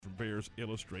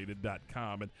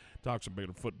BearsIllustrated.com, and talk some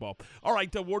Baylor football. All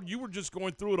right, Ward, you were just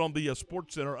going through it on the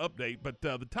Sports Center update, but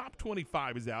the top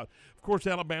 25 is out. Of course,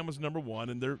 Alabama's number one,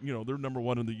 and they're number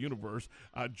one in the universe.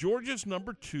 Georgia's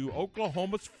number 2,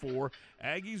 Oklahoma's 4,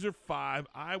 Aggies are 5,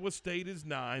 Iowa State is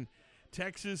 9,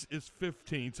 Texas is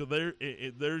 15. So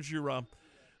there's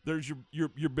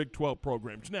your Big 12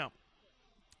 programs. Now,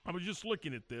 I was just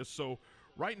looking at this. So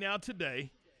right now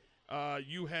today,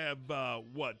 you have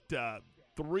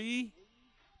 3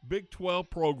 Big 12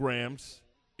 programs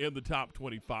in the top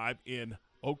 25 in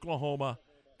Oklahoma,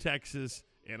 Texas,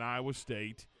 and Iowa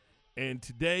State. And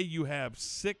today you have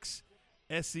 6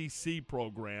 SEC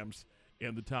programs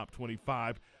in the top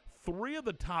 25. 3 of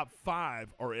the top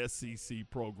 5 are SEC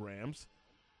programs.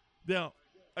 Now,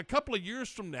 a couple of years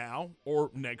from now, or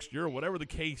next year, or whatever the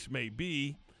case may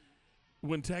be,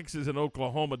 when Texas and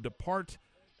Oklahoma depart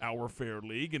our fair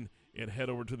league and head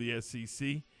over to the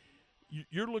SEC,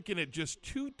 you're looking at just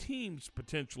 2 teams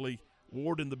potentially,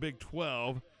 Ward, in the Big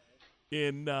 12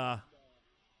 in Iowa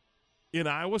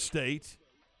State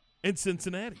and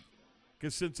Cincinnati,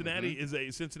 because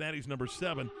Cincinnati's number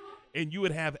 7, and you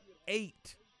would have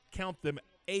 8, count them,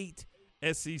 8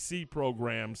 SEC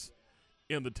programs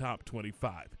in the top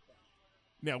 25.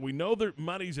 Now, we know that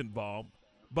money's involved,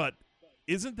 but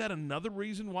isn't that another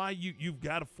reason why you've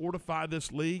got to fortify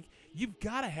this league? You've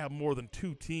got to have more than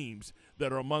 2 teams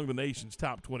that are among the nation's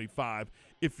top 25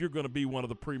 if you're going to be one of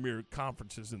the premier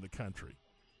conferences in the country.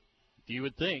 You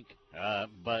would think,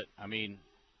 but, I mean,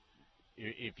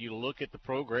 if you look at the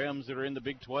programs that are in the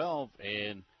Big 12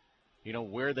 and,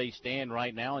 where they stand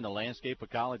right now in the landscape of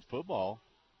college football,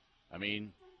 I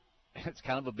mean, it's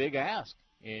kind of a big ask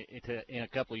in a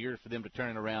couple of years for them to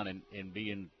turn it around and be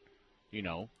in,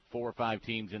 4 or 5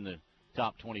 teams in the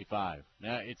top 25.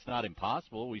 Now, it's not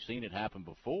impossible. We've seen it happen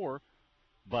before,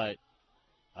 but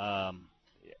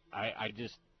I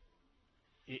just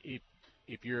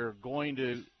if you're going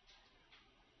to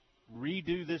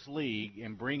redo this league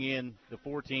and bring in the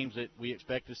 4 teams that we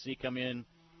expect to see come in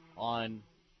on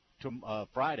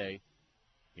Friday,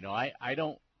 I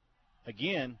don't.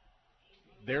 Again,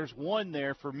 there's one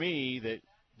there for me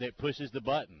that pushes the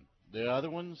button. The other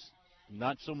ones,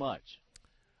 not so much.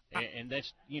 And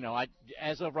that's,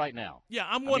 as of right now. Yeah,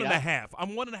 I'm 1.5. I'm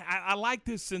 1.5. I like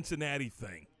this Cincinnati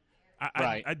thing.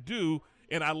 I do,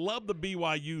 and I love the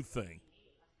BYU thing.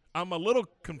 I'm a little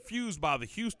confused by the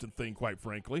Houston thing, quite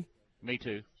frankly. Me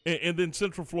too. And then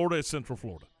Central Florida is Central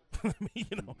Florida.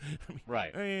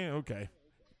 Right. Okay.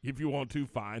 If you want to,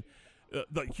 fine.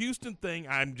 The Houston thing,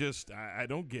 I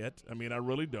don't get. I mean, I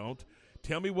really don't.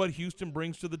 Tell me what Houston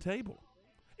brings to the table.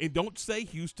 And don't say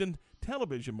Houston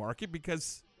television market,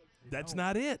 because that's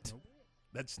not it. Nope.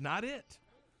 That's not it.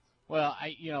 Well,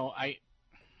 I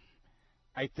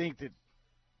think that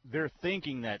they're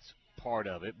thinking that's part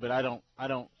of it, but I don't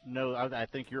know. I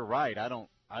think you're right. I don't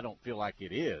feel like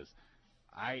it is.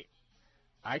 I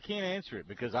can't answer it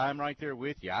because I'm right there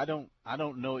with you. I don't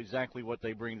know exactly what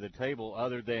they bring to the table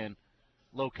other than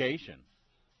location.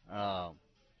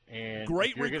 And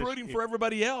great recruiting for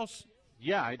everybody else.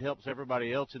 Yeah, it helps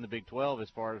everybody else in the Big 12 as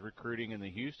far as recruiting in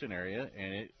the Houston area,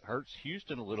 and it hurts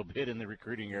Houston a little bit in the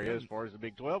recruiting area as far as the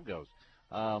Big 12 goes.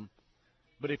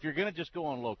 But if you're going to just go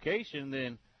on location,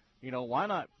 then, why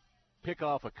not pick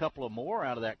off a couple of more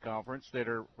out of that conference that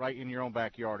are right in your own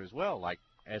backyard as well, like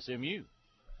SMU,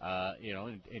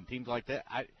 and teams like that.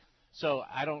 I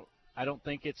don't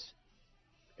think it's,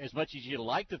 as much as you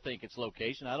like to think it's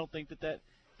location, I don't think that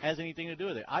has anything to do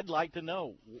with it. I'd like to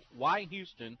know why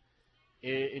Houston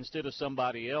instead of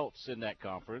somebody else in that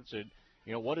conference, and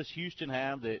what does Houston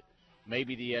have that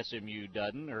maybe the SMU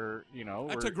doesn't, or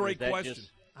that's a great question.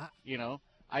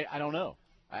 I don't know.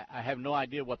 I have no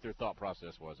idea what their thought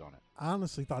process was on it. I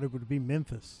honestly thought it would be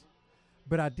Memphis,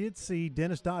 but I did see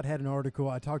Dennis Dodd had an article.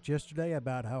 I talked yesterday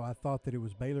about how I thought that it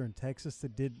was Baylor and Texas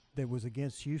that was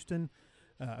against Houston.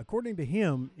 According to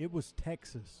him, it was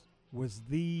Texas was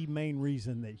the main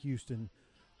reason that Houston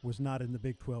was not in the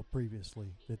Big 12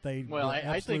 previously, that they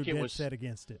I think it was set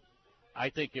against it. I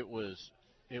think it was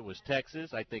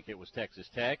Texas. I think it was Texas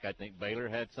Tech. I think Baylor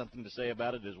had something to say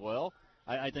about it as well.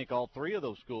 I think all 3 of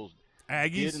those schools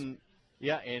Aggies didn't.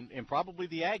 Yeah, and probably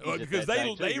the Aggies because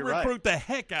they recruit the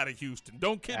heck out of Houston.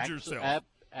 Don't kid yourself.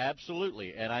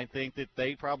 Absolutely, and I think that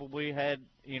they probably had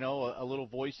a little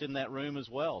voice in that room as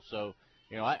well. So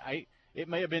it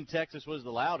may have been Texas was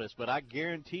the loudest, but I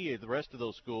guarantee you the rest of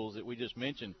those schools that we just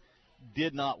mentioned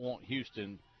did not want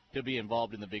Houston to be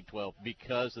involved in the Big 12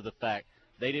 because of the fact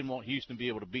they didn't want Houston to be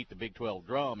able to beat the Big 12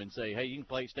 drum and say, hey, you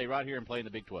can stay right here and play in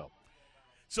the Big 12.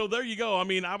 So there you go. I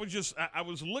mean, I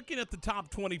was looking at the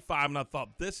top 25, and I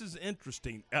thought, this is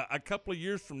interesting. A couple of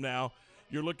years from now,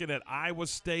 you're looking at Iowa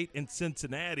State and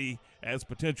Cincinnati as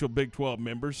potential Big 12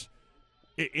 members,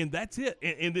 and that's it.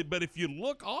 But if you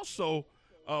look also,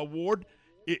 Ward,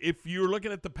 if you're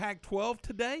looking at the Pac-12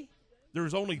 today,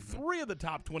 there's only 3 of the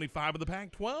top 25 of the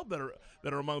Pac-12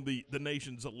 that are among the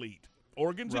nation's elite.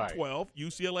 Oregon's at 12,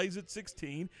 UCLA's at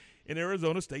 16, and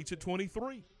Arizona State's at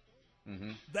 23.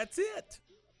 Mm-hmm. That's it.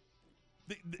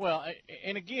 Well,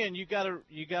 and again, you got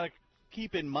to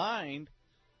keep in mind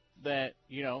that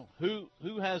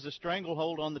who has a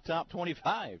stranglehold on the top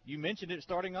 25. You mentioned it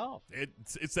starting off.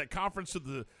 It's that conference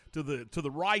to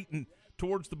the right and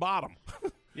towards the bottom.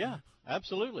 Yeah,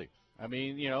 absolutely. I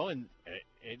mean,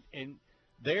 and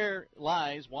there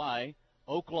lies why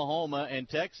Oklahoma and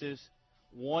Texas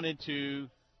wanted to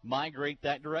migrate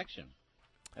that direction.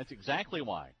 That's exactly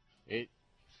why. It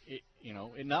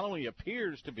not only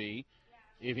appears to be,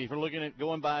 if you're looking at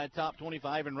going by top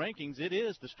 25 in rankings, it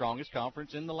is the strongest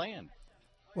conference in the land.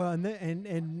 Well,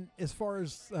 and as far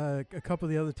as a couple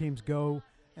of the other teams go,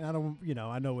 and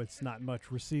I know it's not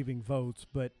much receiving votes,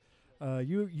 but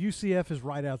UCF is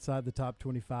right outside the top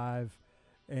 25,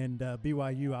 and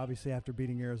BYU, obviously, after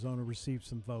beating Arizona, received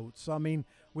some votes. So, I mean,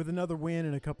 with another win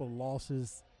and a couple of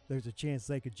losses, there's a chance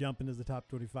they could jump into the top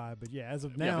 25. But, yeah, as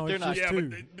of now, it's just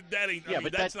two.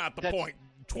 But that's not the point.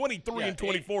 23 and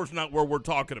 24 is not where we're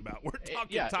talking about. We're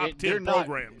talking top 10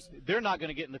 programs. They're not going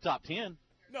to get in the top 10.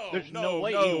 No, There's no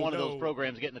way any one of those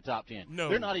programs get in the top 10. No.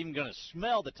 They're not even going to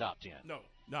smell the top 10. No,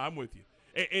 I'm with you.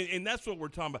 And that's what we're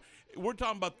talking about. We're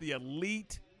talking about the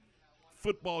elite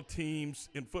football teams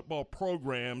and football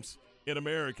programs in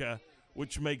America,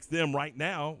 which makes them right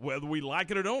now, whether we like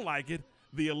it or don't like it,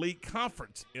 the elite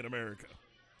conference in America.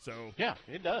 So yeah,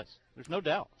 it does. There's no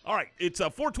doubt. All right, it's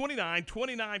 4:29,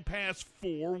 29 past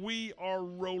 4. We are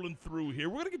rolling through here.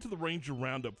 We're going to get to the Ranger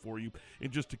Roundup for you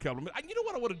in just a couple of minutes. You know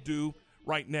what I want to do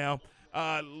right now?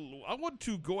 I want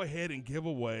to go ahead and give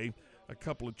away a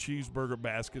couple of cheeseburger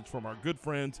baskets from our good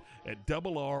friends at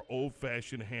Double R Old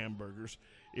Fashioned Hamburgers.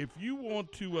 If you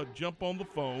want to jump on the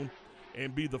phone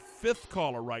and be the 5th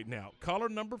caller right now, caller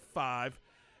number 5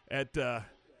 at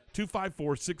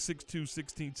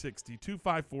 254-662-1660,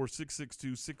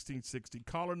 254-662-1660.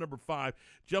 Caller number 5,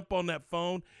 jump on that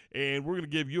phone, and we're going to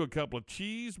give you a couple of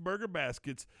cheeseburger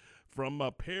baskets from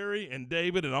Perry and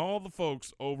David and all the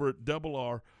folks over at Double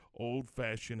R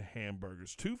Old-Fashioned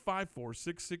Hamburgers.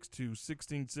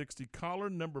 254-662-1660. Caller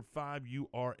number 5, you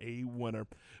are a winner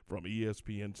from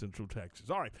ESPN Central Texas.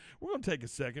 All right, we're going to take a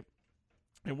second,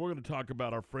 and we're going to talk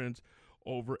about our friends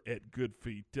over at Good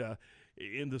Feet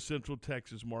in the Central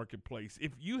Texas marketplace.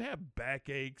 If you have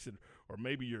backaches or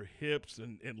maybe your hips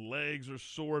and legs are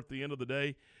sore at the end of the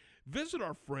day, visit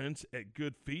our friends at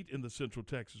Good Feet in the Central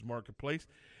Texas marketplace.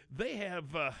 They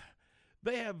have a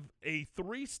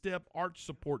 3-step arch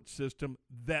support system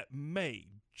that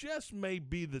just may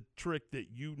be the trick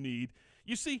that you need.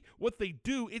 You see, what they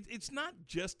do, it's not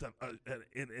just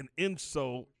an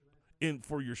insole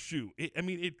for your shoe.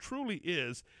 It truly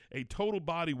is a total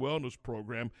body wellness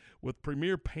program with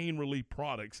premier pain relief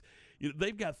products.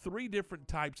 They've got 3 different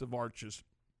types of arches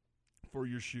for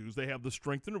your shoes. They have the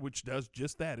strengthener, which does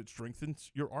just that. It strengthens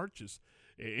your arches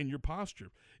and your posture.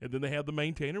 And then they have the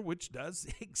maintainer, which does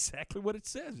exactly what it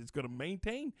says. It's going to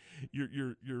maintain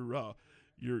your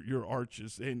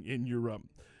arches and your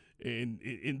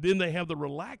and then they have the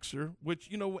relaxer, which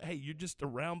hey, you're just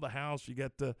around the house. You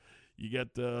got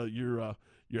your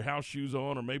house shoes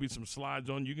on, or maybe some slides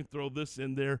on. You can throw this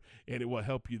in there, and it will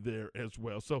help you there as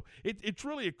well. So it's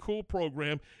really a cool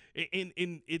program, and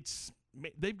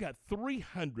they've got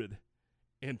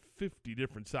 350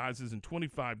 different sizes and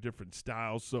 25 different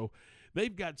styles. So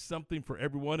they've got something for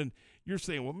everyone. And you're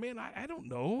saying, well, man, I don't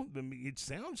know. I mean, it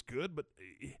sounds good, but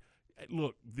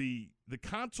look, the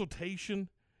consultation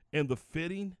and the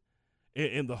fitting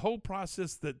and the whole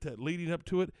process that leading up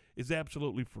to it is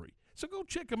absolutely free. So go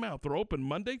check them out. They're open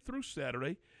Monday through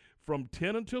Saturday from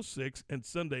 10 until 6 and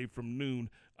Sunday from noon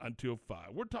until 5.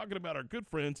 We're talking about our good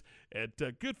friends at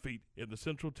Good Feet in the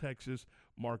Central Texas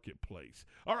marketplace.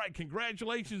 All right,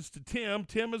 congratulations to Tim.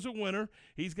 Tim is a winner.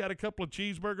 He's got a couple of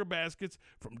cheeseburger baskets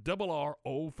from Double R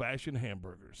Old-Fashioned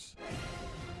Hamburgers.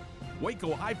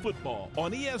 Waco High football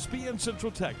on ESPN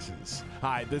Central Texas.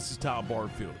 Hi, this is Tom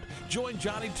Barfield. Join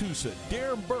Johnny Tusa,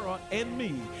 Darren Burra, and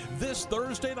me this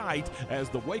Thursday night as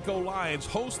the Waco Lions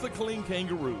host the Killeen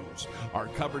Kangaroos. Our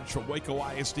coverage from Waco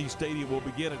ISD Stadium will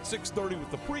begin at 6:30 with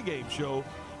the pregame show,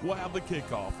 will have the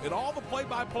kickoff and all the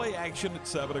play-by-play action at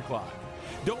 7 o'clock.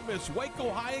 Don't miss Waco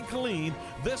High and Killeen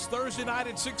this Thursday night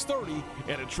at 6:30,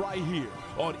 and it's right here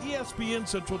on ESPN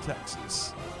Central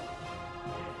Texas.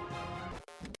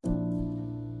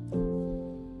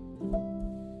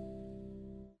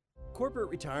 Corporate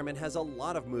retirement has a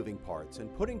lot of moving parts,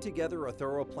 and putting together a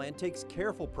thorough plan takes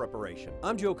careful preparation.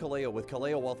 I'm Joe Kaleo with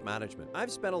Kaleo Wealth Management.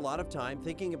 I've spent a lot of time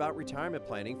thinking about retirement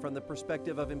planning from the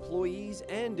perspective of employees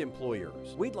and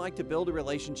employers. We'd like to build a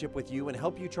relationship with you and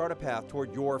help you chart a path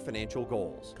toward your financial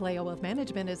goals. Kaleo Wealth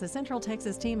Management is a Central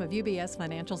Texas team of UBS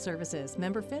Financial Services,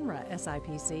 member FINRA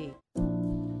SIPC.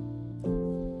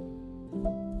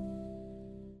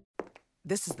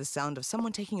 This is the sound of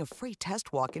someone taking a free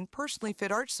test walk in personally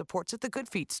fit arch supports at the Good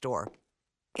Feet store.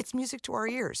 It's music to our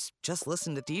ears. Just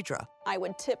listen to Deidre. I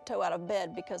would tiptoe out of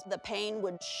bed because the pain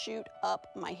would shoot up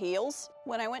my heels.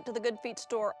 When I went to the Good Feet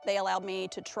store, they allowed me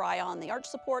to try on the arch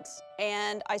supports,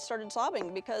 and I started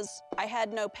sobbing because I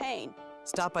had no pain.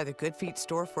 Stop by the Good Feet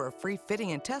store for a free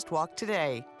fitting and test walk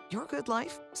today. Your good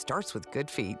life starts with Good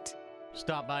Feet.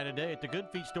 Stop by today at the Good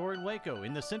Feet store in Waco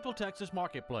in the Central Texas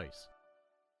Marketplace.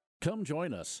 Come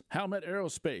join us. Howmet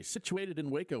Aerospace, situated in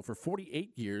Waco for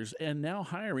 48 years and now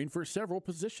hiring for several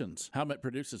positions. Howmet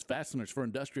produces fasteners for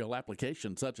industrial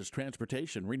applications such as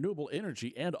transportation, renewable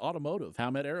energy, and automotive.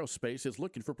 Howmet Aerospace is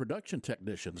looking for production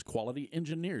technicians, quality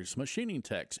engineers, machining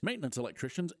techs, maintenance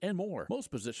electricians, and more.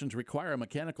 Most positions require a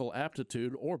mechanical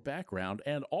aptitude or background,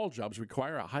 and all jobs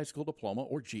require a high school diploma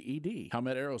or GED.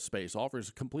 Howmet Aerospace offers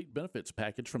a complete benefits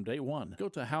package from day one. Go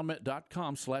to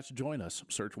howmet.com/join us.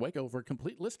 Search Waco for a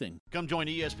complete listing. Come join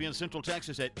ESPN Central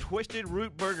Texas at Twisted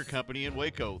Root Burger Company in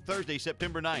Waco, Thursday,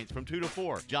 September 9th from 2 to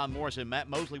 4. John Morris and Matt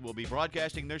Mosley will be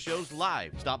broadcasting their shows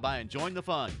live. Stop by and join the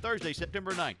fun. Thursday,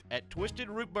 September 9th at Twisted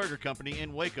Root Burger Company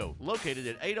in Waco, located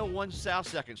at 801 South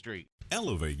 2nd Street.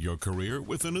 Elevate your career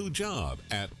with a new job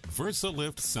at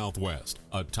VersaLift Southwest,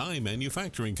 a tie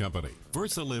manufacturing company.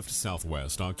 VersaLift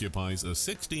Southwest occupies a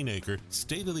 16-acre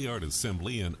state-of-the-art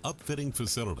assembly and upfitting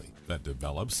facility that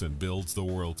develops and builds the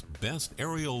world's best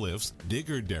aerial lifts,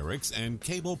 digger derricks, and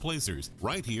cable placers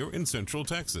right here in Central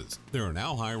Texas. They are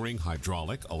now hiring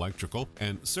hydraulic, electrical,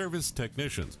 and service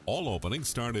technicians. All openings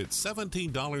start at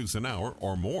 $17 an hour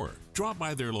or more. Drop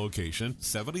by their location,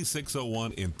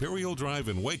 7601 Imperial Drive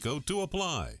in Waco, to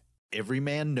apply. Every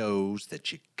man knows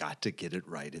that you got to get it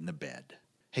right in the bed.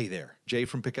 Hey there, Jay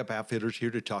from Pickup Outfitters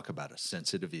here to talk about a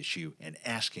sensitive issue and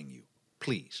asking you,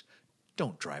 please,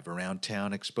 don't drive around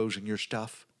town exposing your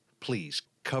stuff. Please,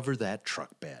 cover that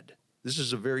truck bed. This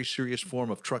is a very serious form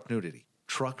of truck nudity.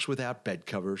 Trucks without bed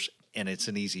covers, and it's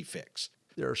an easy fix.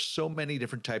 There are so many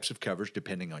different types of covers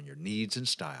depending on your needs and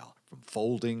style, from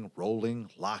folding, rolling,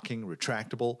 locking,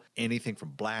 retractable, anything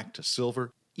from black to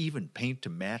silver, even paint to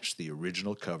match the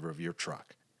original cover of your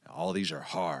truck. Now, all these are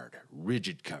hard,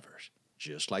 rigid covers,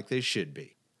 just like they should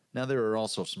be. Now, there are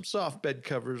also some soft bed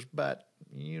covers, but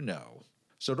you know.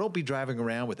 So don't be driving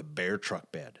around with a bare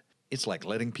truck bed. It's like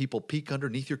letting people peek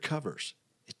underneath your covers.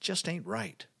 It just ain't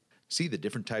right. See the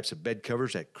different types of bed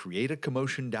covers at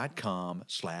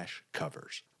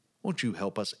createacommotion.com/covers. Won't you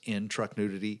help us end truck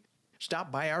nudity?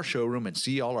 Stop by our showroom and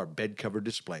see all our bed cover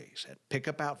displays at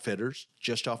Pickup Outfitters,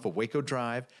 just off of Waco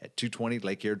Drive at 220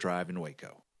 Lake Air Drive in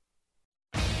Waco.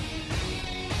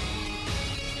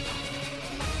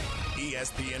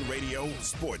 ESPN Radio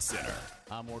Sports Center.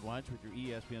 I'm Ward Weitz with your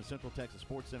ESPN Central Texas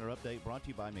Sports Center update, brought to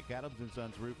you by McAdams &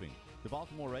 Sons Roofing. The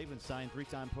Baltimore Ravens signed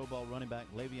three-time Pro Bowl running back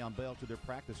Le'Veon Bell to their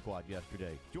practice squad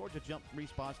yesterday. Georgia jumped 3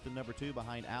 spots to number 2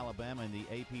 behind Alabama in the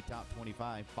AP Top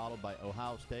 25, followed by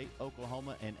Ohio State,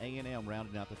 Oklahoma, and A&M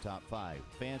rounding out the top 5.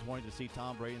 Fans wanting to see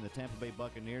Tom Brady and the Tampa Bay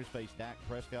Buccaneers face Dak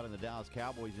Prescott and the Dallas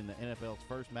Cowboys in the NFL's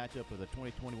first matchup of the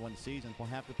 2021 season will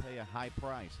have to pay a high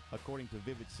price. According to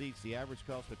Vivid Seats, the average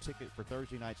cost of a ticket for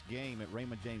Thursday night's game at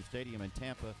Raymond James Stadium in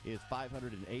Tampa is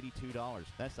 $582.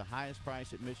 That's the highest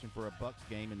price admission for a Bucs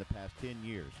game in the past 10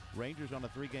 years. Rangers on a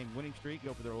 3-game winning streak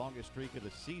go for their longest streak of the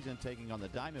season, taking on the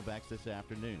Diamondbacks this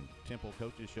afternoon. Temple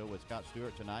Coaches Show with Scott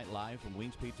Stewart tonight, live from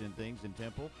Wings Pizza and Things in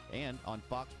Temple, and on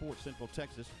Fox Sports Central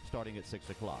Texas starting at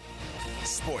 6 o'clock.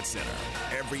 Sports Center,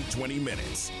 every 20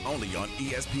 minutes, only on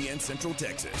ESPN Central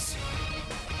Texas.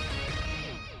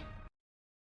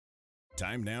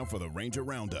 Time now for the Ranger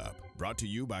Roundup, brought to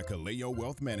you by Kaleo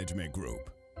Wealth Management Group.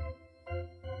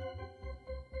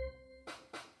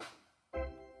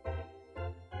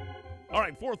 All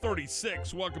right,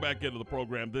 4:36. Welcome back into the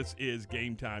program. This is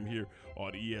Game Time here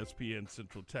on ESPN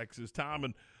Central Texas. Tom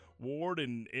and Ward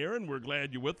and Aaron, we're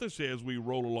glad you're with us as we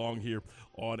roll along here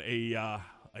on a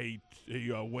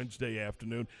Wednesday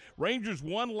afternoon. Rangers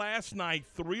won last night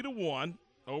 3-1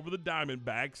 over the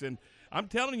Diamondbacks, and I'm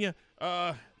telling you,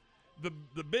 the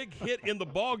big hit in the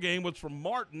ball game was from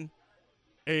Martin,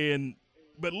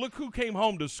 but look who came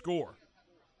home to score.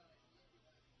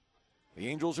 The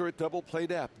Angels are at double play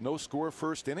depth. No score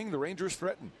first inning. The Rangers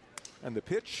threaten. And the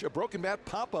pitch, a broken bat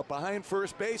pop-up behind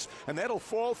first base, and that'll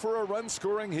fall for a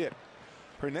run-scoring hit.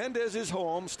 Hernandez is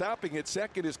home. Stopping at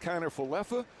second is Connor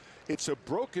Falefa. It's a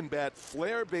broken bat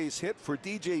flare base hit for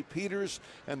DJ Peters,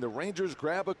 and the Rangers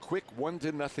grab a quick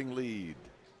 1-0 lead.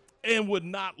 And would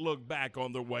not look back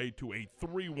on their way to a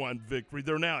 3-1 victory.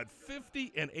 They're now at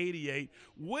 50 and 88.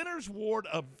 Winners ward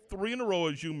of 3 in a row,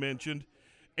 as you mentioned.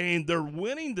 And they're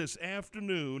winning this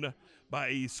afternoon by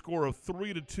a score of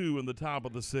 3-2 in the top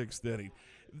of the 6th inning.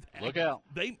 Look out!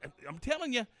 I'm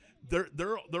telling you,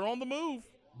 they're on the move.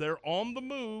 They're on the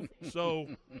move. So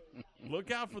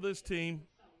look out for this team.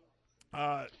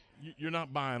 You're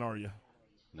not buying, are you?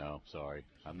 No, sorry,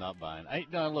 I'm not buying.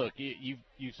 No, look, you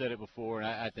said it before, and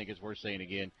I think it's worth saying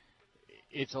again.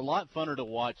 It's a lot funner to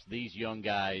watch these young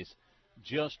guys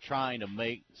just trying to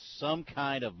make some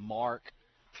kind of mark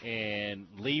and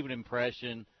leave an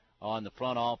impression on the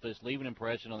front office, leave an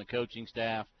impression on the coaching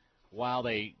staff while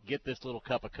they get this little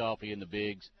cup of coffee in the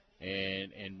bigs,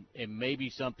 and maybe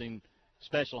something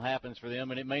special happens for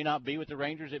them. And it may not be with the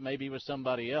Rangers, it may be with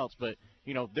somebody else, but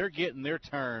they're getting their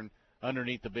turn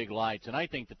underneath the big lights, and I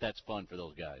think that's fun for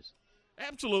those guys.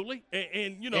 Absolutely,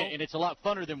 and it's a lot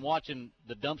funner than watching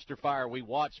the dumpster fire we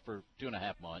watched for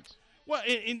 2.5 months. Well,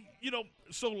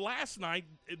 so last night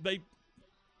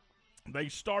they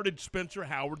started Spencer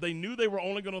Howard. They knew they were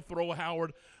only going to throw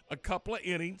Howard a couple of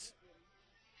innings.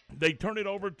 They turned it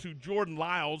over to Jordan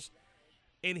Lyles,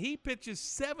 and he pitches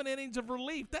 7 innings of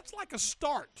relief. That's like a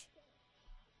start.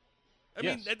 I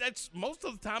mean, that's most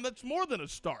of the time that's more than a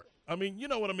start. I mean, you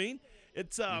know what I mean?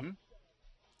 It's and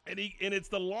it's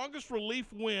the longest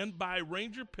relief win by a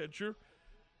Ranger pitcher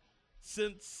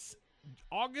since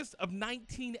August of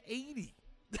 1980.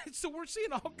 So we're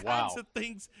seeing all kinds of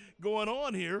things going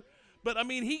on here. But, I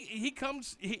mean, he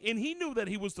comes and he knew that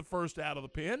he was the first out of the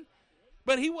pen,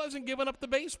 but he wasn't giving up the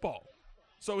baseball.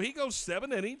 So he goes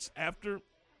 7 innings after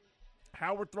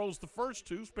Howard throws the first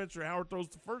 2. Spencer Howard throws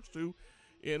the first 2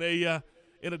 in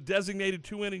a designated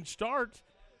 2-inning start.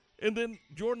 And then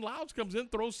Jordan Lyles comes in,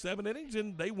 throws 7 innings,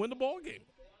 and they win the ball game.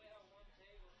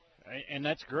 And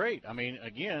that's great. I mean,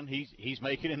 again, he's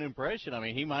making an impression. I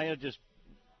mean, he might have just,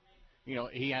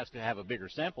 he has to have a bigger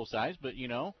sample size, but,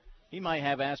 he might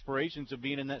have aspirations of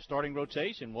being in that starting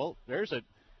rotation. Well, there's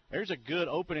a good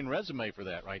opening resume for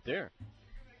that right there.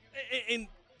 And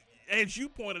as you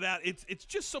pointed out, it's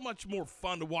just so much more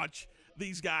fun to watch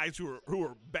these guys who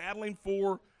are battling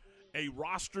for a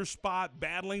roster spot,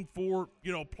 battling for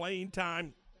playing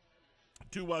time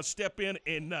to step in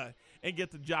and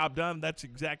get the job done. That's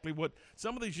exactly what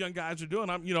some of these young guys are doing.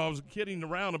 I was kidding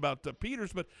around about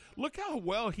Peters, but look how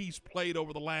well he's played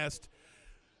over the last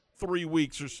 3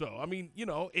 weeks or so. I mean,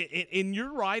 and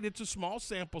you're right, it's a small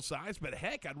sample size, but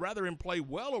heck, I'd rather him play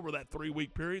well over that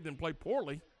 3-week period than play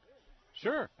poorly.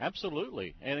 Sure,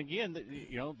 absolutely. And again,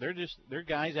 they're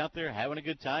guys out there having a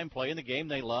good time playing the game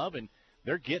they love, and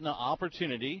they're getting an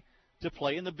opportunity to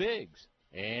play in the bigs.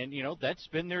 And, that's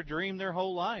been their dream their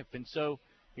whole life. And so,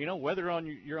 whether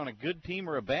you're on a good team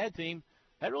or a bad team,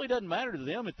 that really doesn't matter to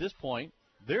them at this point.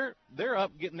 They're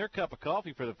up getting their cup of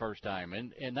coffee for the first time,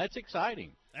 and that's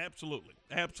exciting. Absolutely.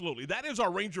 Absolutely. That is our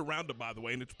Ranger Roundup, by the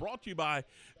way, and it's brought to you by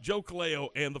Joe Kaleo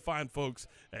and the fine folks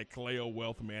at Kaleo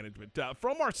Wealth Management.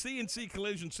 From our CNC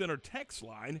Collision Center text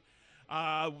line,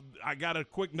 I got a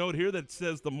quick note here that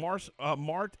says the Mart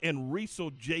and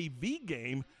Riesel JV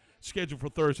game scheduled for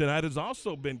Thursday night has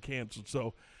also been canceled.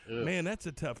 So, man, that's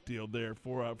a tough deal there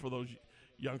for those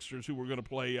youngsters who were going to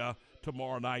play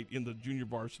tomorrow night in the junior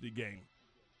varsity game.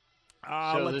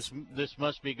 So this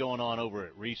must be going on over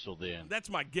at Riesel then. That's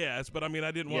my guess, but I mean,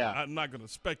 I'm not going to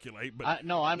speculate. But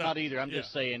I'm not either. I'm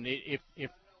just saying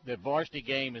if the varsity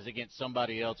game is against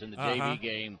somebody else in the JV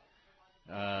game,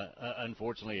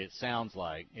 unfortunately, it sounds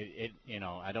like it.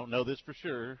 I don't know this for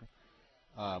sure,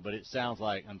 but it sounds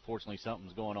like unfortunately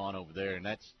something's going on over there, and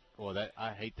I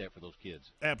hate that for those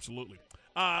kids. Absolutely.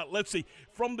 Let's see.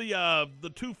 From the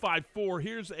 254,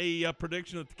 here's a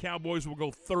prediction that the Cowboys will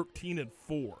go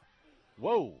 13-4.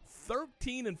 Whoa.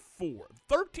 13-4.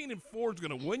 13-4 is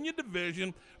going to win your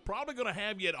division. Probably going to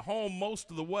have you at home most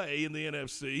of the way in the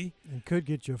NFC. And could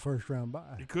get you a first-round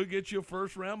bye. It could get you a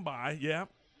first-round bye, yeah.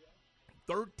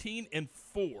 13-4.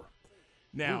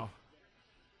 Now,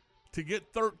 to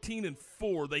get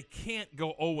 13-4, they can't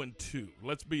go 0-2.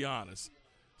 Let's be honest.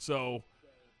 So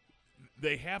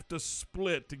they have to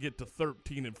split to get to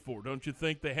 13-4. Don't you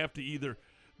think they have to either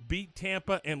beat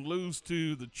Tampa and lose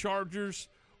to the Chargers,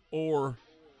 or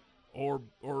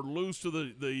lose to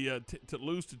to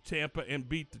lose to Tampa and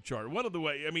beat the Chargers. One of the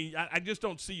way. I mean, I just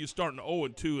don't see you starting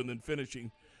 0-2 and then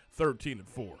finishing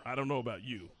 13-4. I don't know about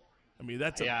you. I mean,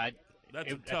 that's a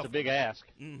big ask.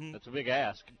 Mm-hmm. That's a big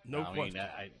ask. No question.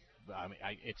 I mean,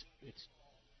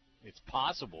 it's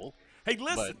possible. Hey,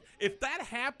 listen, if that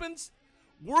happens,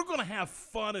 we're going to have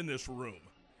fun in this room,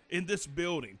 in this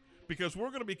building, because we're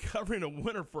going to be covering a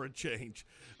winner for a change.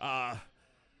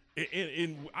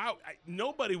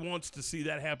 Nobody wants to see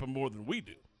that happen more than we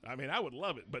do. I mean, I would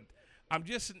love it, but I'm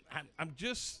just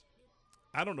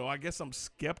I don't know. I guess I'm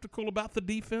skeptical about the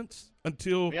defense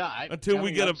until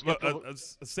we get a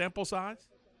sample size.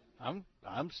 I'm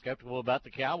skeptical about the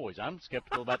Cowboys. I'm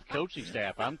skeptical about the coaching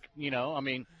staff.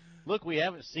 Look, we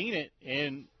haven't seen it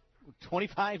in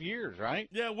 25 years, right?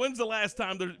 Yeah, when's the last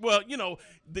time there? Well,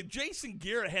 the Jason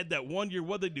Garrett had that 1 year.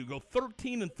 What they do? Go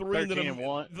 13-3,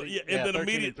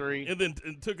 13-1, and then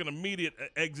took an immediate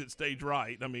exit stage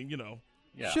right. I mean,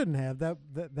 Yeah. Shouldn't have.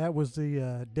 That was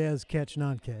the Dez catch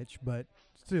non-catch, but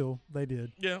still they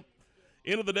did. Yeah.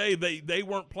 End of the day, they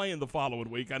weren't playing the following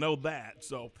week. I know that.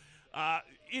 So, but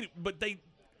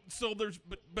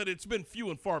it's been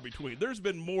few and far between. There's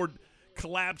been more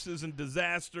collapses and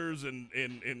disasters and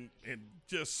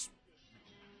just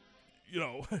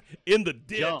in the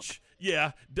ditch. Jump.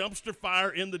 Yeah, dumpster fire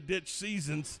in the ditch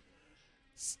seasons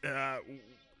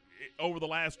over the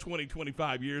last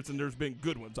 20-25 years, and there's been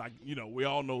good ones. We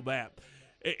all know that.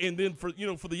 And then for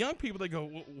the young people, they go,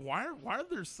 well, why are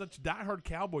there such diehard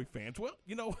Cowboy fans? Well,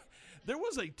 there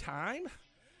was a time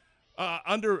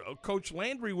under Coach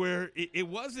Landry where it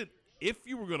wasn't if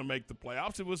you were going to make the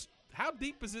playoffs. It was, how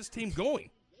deep is this team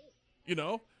going?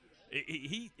 It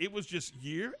was just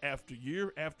year after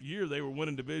year after year they were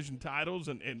winning division titles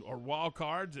or wild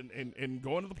cards and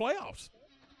going to the playoffs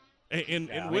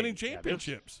and winning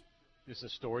championships. This is a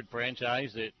storied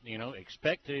franchise that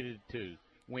expected to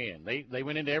win. They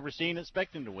went into every scene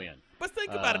expecting to win. But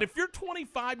think about it. If you're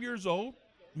 25 years old,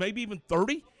 maybe even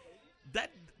 30,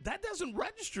 that doesn't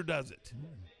register, does it?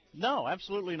 No,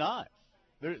 absolutely not.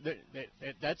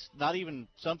 That's not even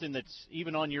something that's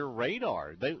even on your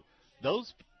radar. That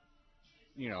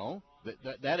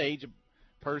age of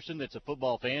person that's a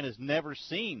football fan has never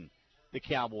seen the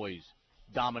Cowboys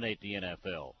dominate the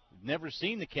NFL. Never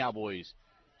seen the Cowboys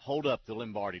hold up the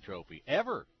Lombardi Trophy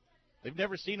ever. They've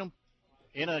never seen them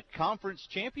in a conference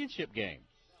championship game.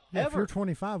 Yeah, if you're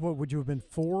 25, what would you have been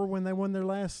 4 when they won their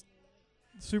last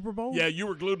Super Bowl? Yeah, you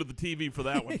were glued to the TV for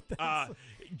that one.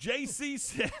 JC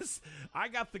says, I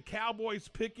got the Cowboys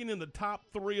picking in the top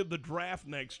 3 of the draft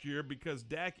next year because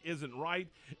Dak isn't right,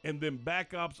 and then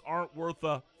backups aren't worth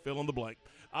a fill in the blank.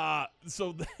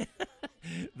 So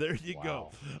there you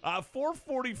go.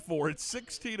 4:44. It's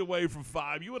 16 away from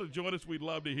 5. You want to join us? We'd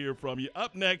love to hear from you.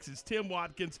 Up next is Tim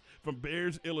Watkins from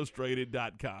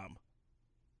BearsIllustrated.com.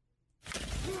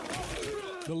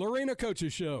 The Lorena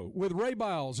Coaches Show with Ray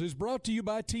Biles is brought to you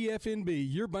by TFNB,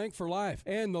 your bank for life,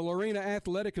 and the Lorena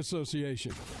Athletic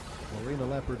Association. Lorena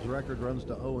Leopards' record runs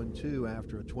to 0-2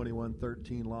 after a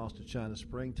 21-13 loss to China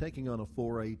Spring. Taking on a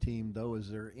 4A team, though, is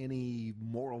there any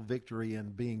moral victory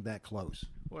in being that close?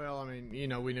 Well, I mean,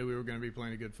 we knew we were going to be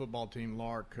playing a good football team,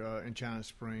 Lark, in China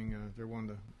Spring. They're one of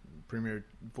the premier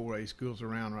 4A schools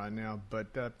around right now.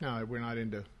 But, no,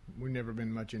 we've never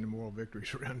been much into moral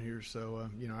victories around here. So,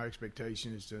 our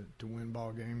expectation is to win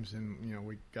ball games. And,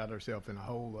 we got ourselves in a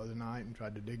hole the other night and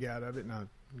tried to dig out of it. And I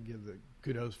give the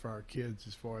kudos for our kids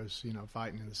as far as,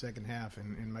 fighting in the second half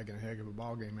and making a heck of a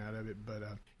ball game out of it. But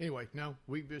anyway, no,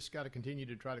 we've just got to continue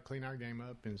to try to clean our game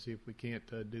up and see if we can't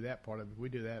do that part of it. If we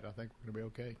do that, I think we're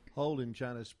going to be okay. Holding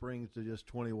China Springs to just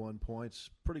 21 points,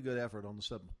 pretty good effort on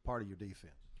the part of your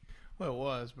defense. Well, it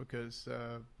was because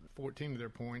 14 of their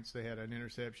points, they had an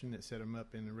interception that set them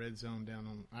up in the red zone down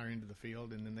on our end of the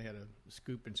field, and then they had a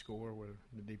scoop and score where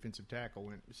the defensive tackle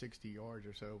went 60 yards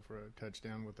or so for a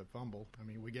touchdown with a fumble. I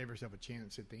mean, we gave ourselves a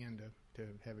chance at the end to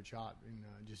have a shot, and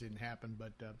it just didn't happen.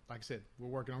 But like I said, we're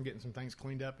working on getting some things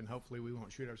cleaned up, and hopefully we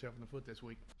won't shoot ourselves in the foot this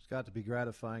week. It's got to be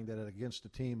gratifying that against a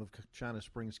team of China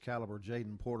Springs caliber,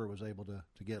 Jaden Porter was able to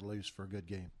get loose for a good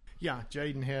game. Yeah,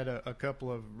 Jaden had a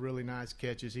couple of really nice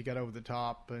catches. He got over the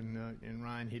top, and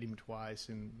Ryan hit him twice.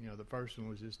 And, the first one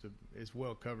was just as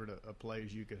well covered a play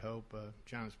as you could hope.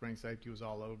 China Spring safety was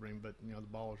all over him, but, the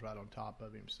ball was right on top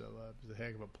of him. So it was a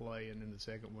heck of a play. And then the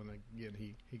second one, again,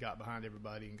 he got behind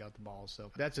everybody and got the ball.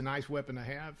 So that's a nice weapon to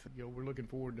have. We're looking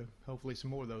forward to hopefully some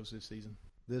more of those this season.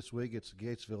 This week it's the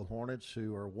Gatesville Hornets,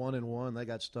 who are 1-1. They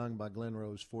got stung by Glen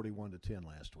Rose 41-10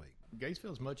 last week.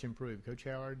 Gatesville's much improved. Coach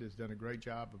Howard has done a great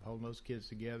job of holding those kids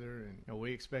together, and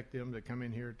we expect them to come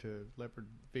in here to Leopard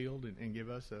Field and give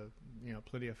us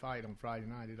plenty of fight on Friday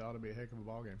night. It ought to be a heck of a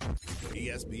ball game.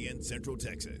 ESPN Central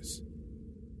Texas.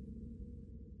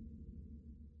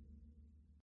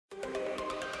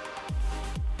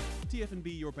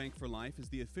 TFNB Your Bank for Life is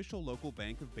the official local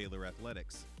bank of Baylor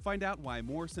Athletics. Find out why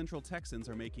more Central Texans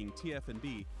are making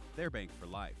TFNB their bank for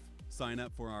life. Sign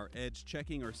up for our Edge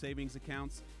checking or savings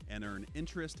accounts and earn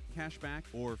interest, cashback,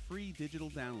 or free digital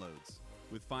downloads.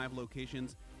 With 5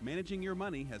 locations, managing your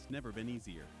money has never been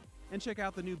easier. And check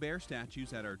out the new bear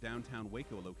statues at our downtown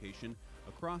Waco location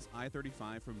across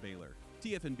I-35 from Baylor.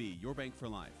 TFNB Your Bank for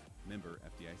Life. Member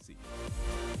FDIC.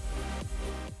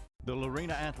 The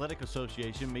Lorena Athletic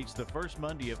Association meets the first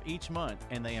Monday of each month,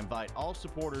 and they invite all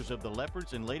supporters of the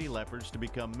Leopards and Lady Leopards to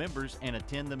become members and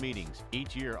attend the meetings.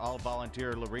 Each year, all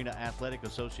volunteer Lorena Athletic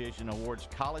Association awards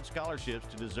college scholarships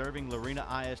to deserving Lorena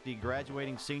ISD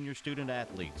graduating senior student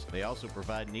athletes. They also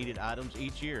provide needed items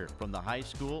each year from the high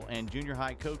school and junior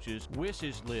high coaches'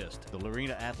 wishes list. The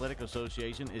Lorena Athletic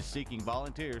Association is seeking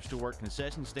volunteers to work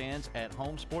concession stands at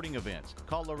home sporting events.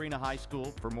 Call Lorena High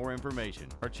School for more information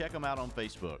or check them out on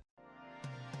Facebook.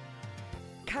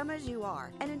 Come as you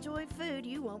are and enjoy food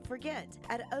you won't forget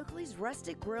at Oakley's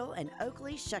Rustic Grill and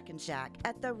Oakley's Shuck & Shack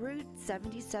at the Route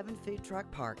 77 Food Truck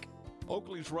Park.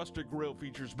 Oakley's Rustic Grill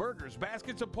features burgers,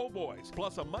 baskets, and po' boys,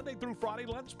 plus a Monday through Friday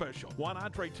lunch special. 1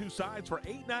 entree, 2 sides for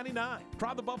 $8.99.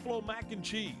 Try the Buffalo Mac and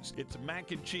Cheese. It's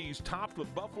mac and cheese topped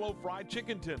with buffalo fried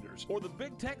chicken tenders. Or the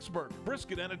Big Tex Burger,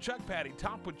 brisket and a chuck patty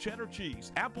topped with cheddar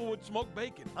cheese, applewood smoked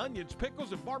bacon, onions,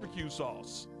 pickles, and barbecue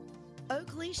sauce.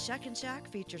 Oakley's Shuck &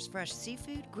 Shack features fresh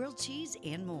seafood, grilled cheese,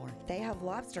 and more. They have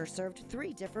lobster served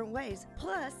 3 different ways,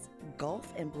 plus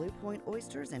Gulf and Blue Point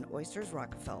oysters and Oysters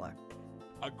Rockefeller.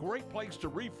 A great place to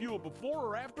refuel before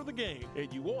or after the game,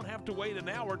 and you won't have to wait an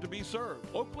hour to be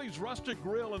served. Oakley's Rustic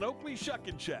Grill and Oakley's Shuck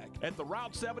 & Shack at the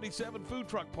Route 77 Food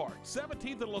Truck Park,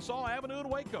 17th and LaSalle Avenue in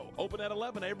Waco. Open at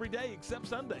 11 every day except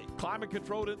Sunday.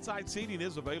 Climate-controlled inside seating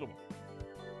is available.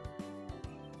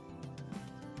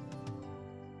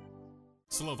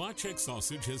 Slovacek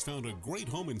Sausage has found a great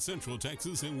home in Central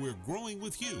Texas, and we're growing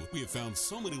with you. We have found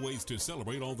so many ways to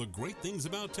celebrate all the great things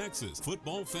about Texas.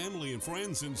 Football, family, and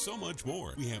friends, and so much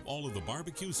more. We have all of the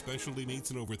barbecue specialty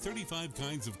meats and over 35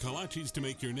 kinds of kolaches to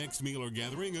make your next meal or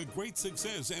gathering a great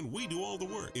success, and we do all the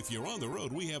work. If you're on the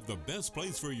road, we have the best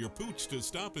place for your pooch to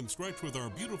stop and stretch with our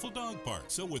beautiful dog park.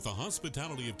 So with the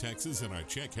hospitality of Texas and our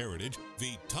Czech heritage,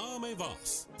 Vítame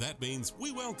vás. That means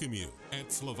we welcome you. At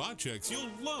Slovacek's, you'll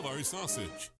love our sausage.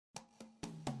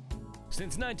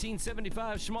 Since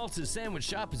 1975, Schmaltz's Sandwich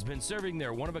Shop has been serving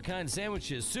their one-of-a-kind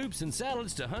sandwiches, soups, and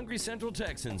salads to hungry Central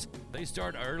Texans. They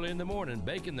start early in the morning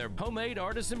baking their homemade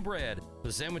artisan bread.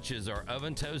 The sandwiches are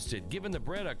oven-toasted, giving the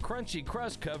bread a crunchy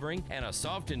crust covering and a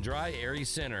soft and dry, airy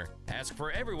center. Ask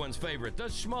for everyone's favorite, the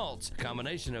Schmaltz, a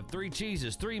combination of 3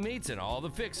 cheeses, 3 meats, and all the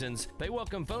fixins. They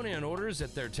welcome phone-in orders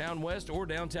at their Town West or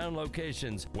downtown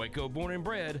locations. Waco born and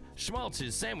bred,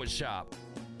 Schmaltz's Sandwich Shop.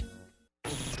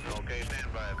 Okay,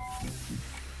 stand by.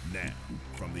 Now,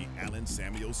 from the Allen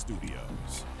Samuel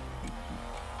Studios.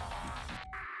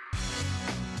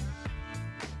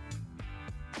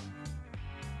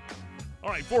 All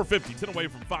right, 4:50, 10 away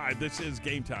from 5. This is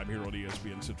Game Time here on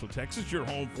ESPN Central Texas. Your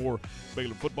home for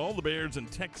Baylor football. The Bears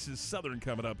and Texas Southern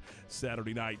coming up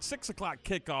Saturday night. 6 o'clock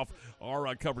kickoff.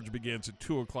 Our coverage begins at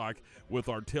 2 o'clock with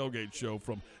our tailgate show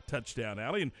from Touchdown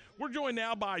Alley. And we're joined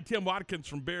now by Tim Watkins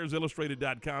from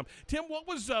BearsIllustrated.com. Tim, what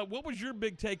was your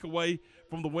big takeaway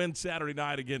from the win Saturday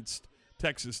night against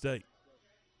Texas State?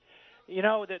 You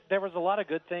know, there was a lot of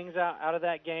good things out of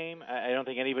that game. I don't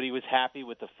think anybody was happy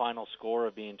with the final score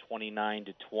of being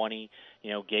 29-20.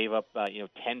 Gave up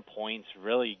 10 points,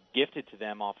 really gifted to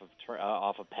them off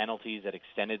of penalties that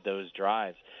extended those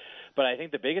drives. But I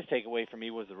think the biggest takeaway for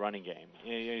me was the running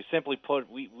game. Simply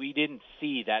put, we didn't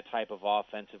see that type of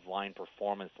offensive line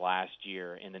performance last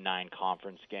year in the 9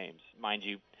 conference games. Mind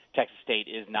you, Texas State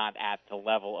is not at the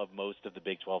level of most of the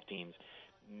Big 12 teams.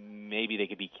 Maybe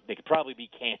they could probably be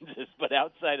Kansas, but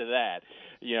outside of that,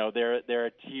 they're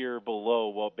a tier below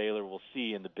what Baylor will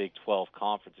see in the Big 12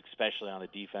 conference, especially on the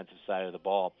defensive side of the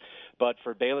ball. But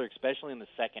for Baylor, especially in the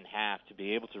second half, to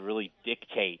be able to really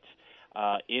dictate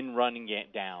in running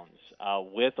downs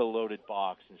with a loaded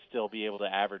box and still be able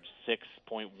to average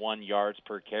 6.1 yards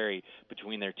per carry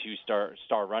between their 2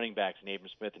 star running backs, Abram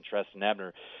Smith and Treston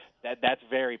Ebner, that's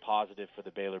very positive for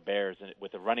the Baylor Bears, and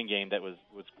with a running game that was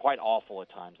quite awful at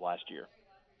times last year.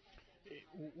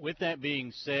 With that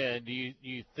being said, do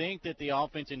you think that the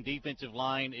offense and defensive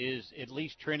line is at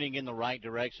least trending in the right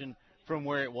direction from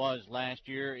where it was last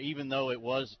year, even though it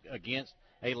was against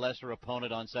a lesser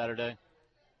opponent on Saturday?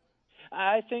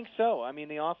 I think so. I mean,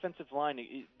 the offensive line,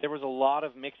 there was a lot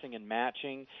of mixing and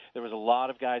matching. There was a lot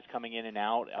of guys coming in and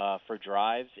out for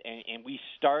drives, and we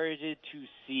started to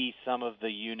see some of the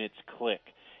units click,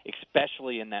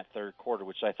 especially in that third quarter,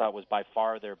 which I thought was by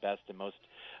far their best and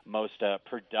most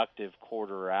productive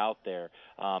quarter out there.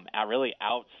 Really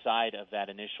outside of that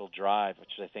initial drive, which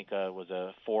I think was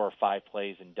a 4 or 5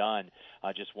 plays and done,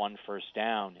 just one first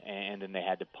down, and then they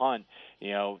had to punt.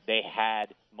 They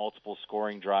had multiple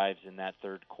scoring drives in that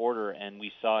third quarter, and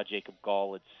we saw Jacob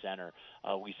Gall at center.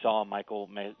 We saw Michael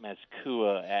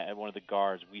Mazkua at one of the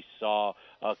guards. We saw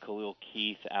Khalil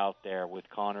Keith out there with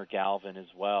Connor Galvin as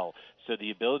well. So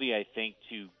the ability, I think,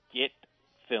 to get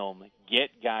film, get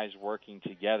guys working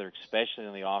together, especially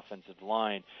on the offensive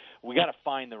line, we got to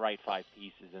find the right 5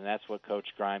 pieces, and that's what Coach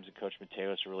Grimes and Coach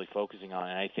Mateos are really focusing on.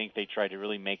 And I think they tried to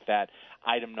really make that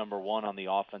item number 1 on the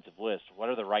offensive list. What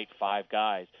are the right 5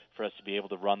 guys for us to be able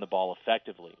to run the ball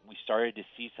effectively? We started to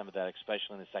see some of that,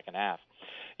 especially in the second half.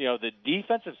 The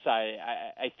defensive side,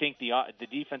 I think the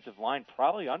defensive line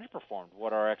probably underperformed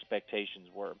what our expectations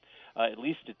were, at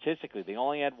least statistically. They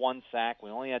only had 1 sack.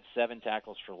 We only had 7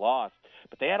 tackles for loss.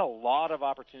 But they had a lot of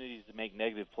opportunities to make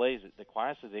negative plays that the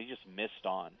Quietus, they just missed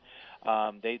on.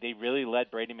 They really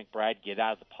let Brady McBride get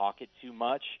out of the pocket too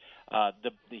much.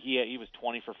 He was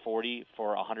 20 for 40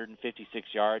 for 156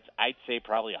 yards. I'd say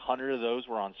probably 100 of those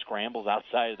were on scrambles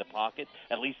outside of the pocket.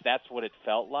 At least that's what it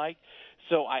felt like.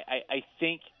 So I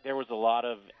think there was a lot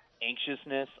of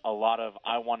anxiousness, a lot of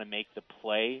I want to make the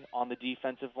play on the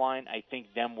defensive line. I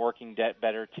think them working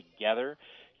better together,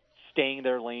 staying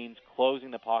their lanes,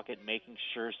 closing the pocket, making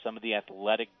sure some of the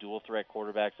athletic dual-threat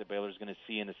quarterbacks that Baylor's going to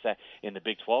see in the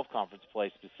Big 12 conference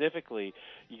play specifically,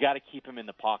 you got to keep them in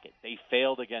the pocket. They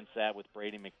failed against that with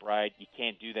Brady McBride. You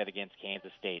can't do that against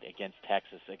Kansas State, against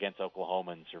Texas, against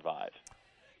Oklahoma and survive.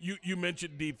 You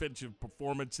mentioned defensive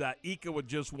performance. Ika with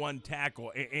just 1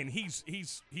 tackle, and he's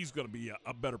going to be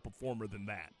a better performer than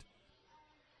that.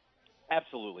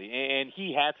 Absolutely, and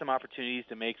he had some opportunities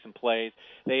to make some plays.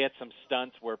 They had some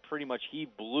stunts where pretty much he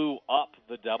blew up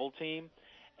the double team,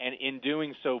 and in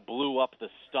doing so blew up the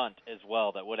stunt as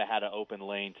well that would have had an open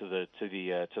lane to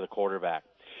the quarterback.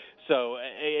 So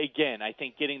again, I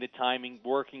think getting the timing,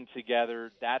 working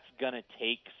together, that's going to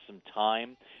take some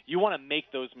time. You want to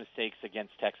make those mistakes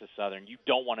against Texas Southern. You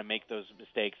don't want to make those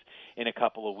mistakes in a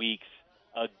couple of weeks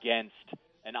against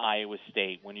an Iowa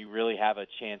State when you really have a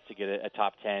chance to get a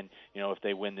top 10, if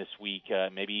they win this week,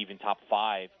 maybe even top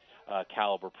 5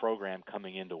 caliber program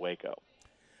coming into Waco.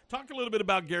 Talk a little bit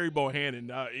about Gary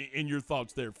Bohannon in your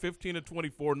thoughts there. 15 of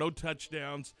 24, no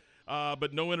touchdowns,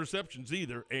 but no interceptions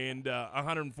either, and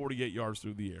 148 yards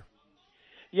through the air.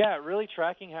 Yeah, really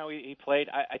tracking how he played.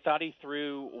 I thought he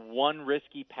threw 1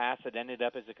 risky pass that ended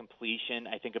up as a completion.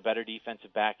 I think a better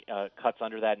defensive back cuts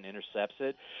under that and intercepts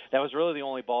it. That was really the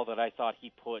only ball that I thought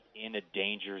he put in a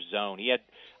danger zone. He had,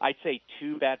 I'd say,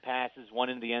 2 bad passes, 1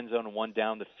 in the end zone and 1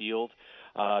 down the field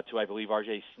to, I believe,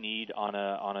 R.J. Sneed on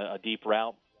a deep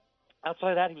route.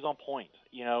 Outside of that, he was on point.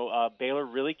 Baylor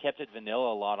really kept it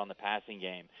vanilla a lot on the passing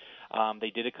game. They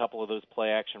did a couple of those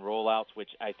play-action rollouts, which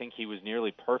I think he was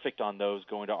nearly perfect on those,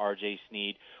 going to R.J.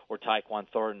 Sneed or Tyquan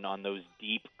Thornton on those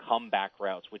deep comeback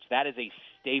routes, which that is a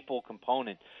staple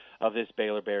component of this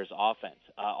Baylor Bears offense.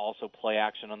 Also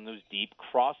play-action on those deep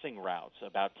crossing routes,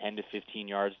 about 10 to 15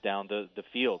 yards down the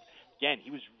field. Again, he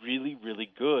was really,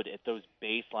 really good at those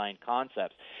baseline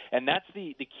concepts. And that's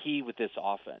the key with this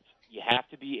offense. You have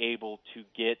to be able to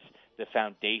get the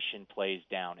foundation plays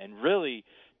down. And really,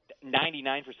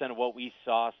 99% of what we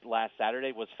saw last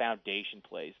Saturday was foundation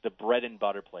plays, the bread and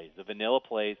butter plays, the vanilla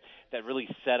plays that really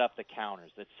set up the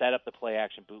counters, that set up the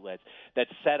play-action bootlegs, that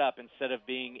set up, instead of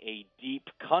being a deep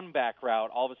comeback route,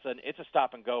 all of a sudden it's a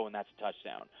stop and go and that's a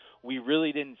touchdown. We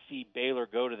really didn't see Baylor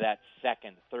go to that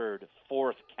second, third,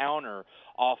 fourth counter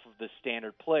off of the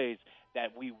standard plays that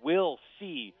we will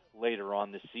see later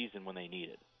on this season when they need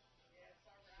it.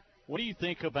 What do you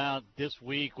think about this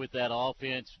week with that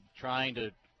offense trying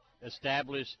to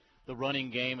establish the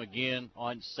running game again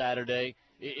on Saturday?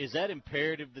 Is that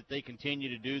imperative that they continue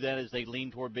to do that as they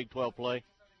lean toward Big 12 play?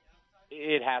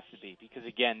 It has to be, because,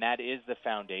 again, that is the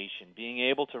foundation. Being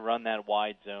able to run that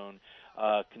wide zone,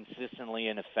 consistently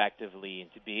and effectively,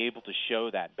 and to be able to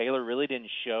show that. Baylor really didn't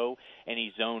show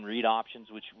any zone read options,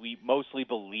 which we mostly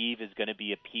believe is going to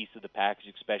be a piece of the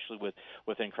package, especially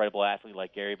with an incredible athlete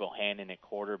like Gary Bohannon at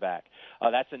quarterback.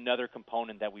 That's another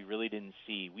component that we really didn't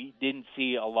see. We didn't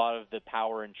see a lot of the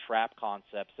power and trap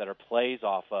concepts that are plays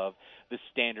off of the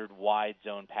standard wide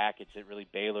zone package that really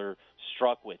Baylor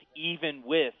struck with, even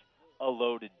with a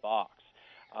loaded box.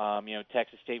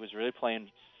 Texas State was really playing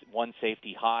one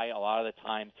safety high a lot of the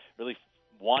time, really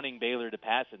wanting Baylor to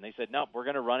pass it. And they said, no, we're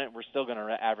going to run it. We're still going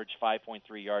to average 5.3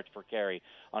 yards per carry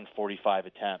on 45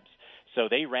 attempts. So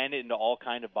they ran it into all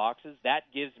kind of boxes. That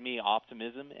gives me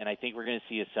optimism, and I think we're going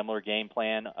to see a similar game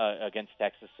plan against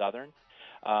Texas Southern.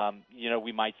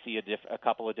 We might see a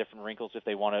couple of different wrinkles if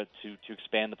they want to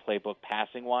expand the playbook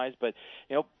passing-wise. But,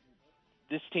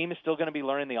 this team is still going to be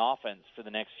learning the offense for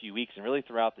the next few weeks and really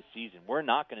throughout the season. We're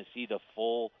not going to see the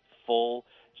full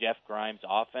Jeff Grimes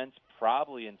offense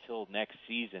probably until next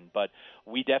season, but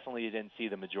we definitely didn't see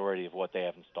the majority of what they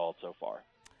have installed so far.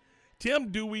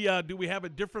 Tim, do we have a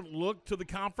different look to the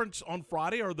conference on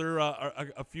Friday? Are there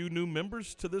a few new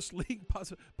members to this league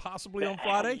possibly on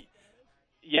Friday?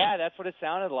 Yeah, that's what it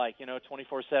sounded like.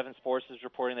 24/7 Sports is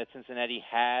reporting that Cincinnati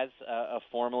has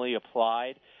formally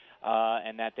applied.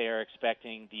 And that they are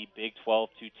expecting the Big 12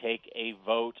 to take a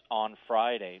vote on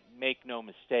Friday. Make no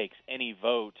mistakes, any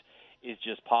vote is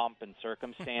just pomp and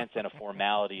circumstance and a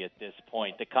formality at this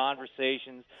point. The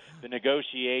conversations, the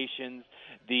negotiations,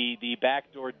 the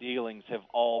backdoor dealings have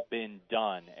all been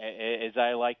done. As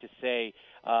I like to say,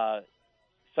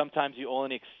 sometimes you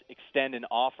only extend an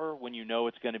offer when you know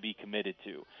it's going to be committed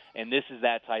to. And this is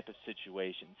that type of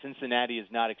situation. Cincinnati is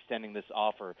not extending this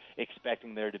offer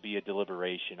expecting there to be a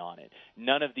deliberation on it.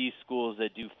 None of these schools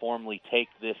that do formally take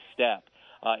this step,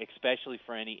 especially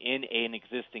for in an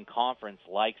existing conference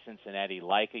like Cincinnati,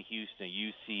 like a Houston,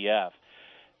 UCF,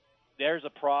 there's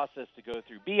a process to go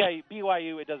through.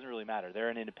 BYU, it doesn't really matter. They're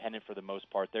an independent for the most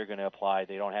part. They're going to apply.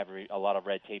 They don't have a lot of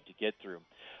red tape to get through.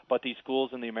 But these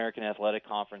schools in the American Athletic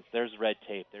Conference, there's red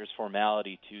tape. There's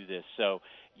formality to this. So,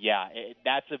 yeah,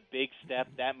 that's a big step.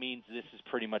 That means this is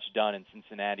pretty much done in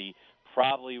Cincinnati.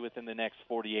 Probably within the next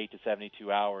 48 to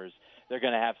 72 hours, they're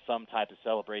going to have some type of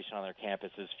celebration on their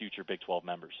campus as future Big 12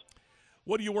 members.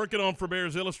 What are you working on for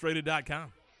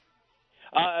BearsIllustrated.com?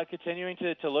 Continuing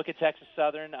to look at Texas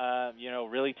Southern,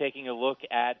 really taking a look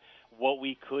at what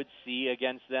we could see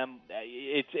against them.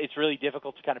 It's really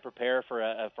difficult to kind of prepare for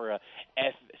a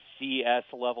FCS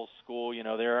level school.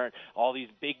 There are all these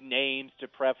big names to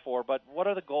prep for, but what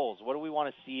are the goals? What do we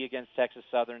want to see against Texas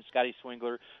Southern? Scotty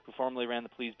Swingler, who formerly ran the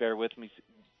Please Bear With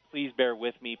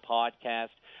Me podcast,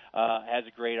 has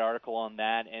a great article on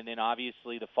that. And then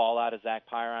obviously the fallout of Zach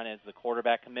Pyron as the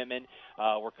quarterback commitment.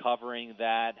 We're covering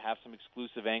that, have some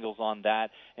exclusive angles on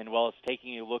that, and well as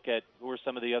taking a look at who are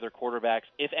some of the other quarterbacks,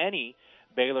 if any,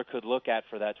 Baylor could look at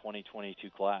for that 2022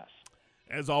 class.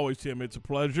 As always, Tim, it's a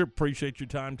pleasure. Appreciate your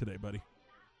time today, buddy.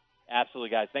 Absolutely,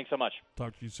 guys. Thanks so much.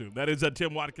 Talk to you soon. That is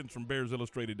Tim Watkins from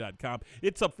BearsIllustrated.com.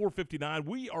 It's up 4:59.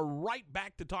 We are right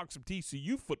back to talk some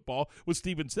TCU football with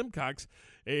Steven Simcox,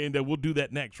 and we'll do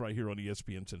that next right here on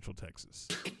ESPN Central Texas.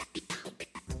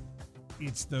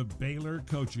 It's the Baylor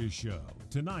Coaches Show.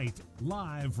 Tonight,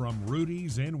 live from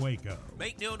Rudy's in Waco.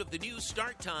 Make note of the new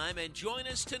start time and join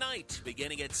us tonight,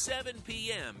 beginning at 7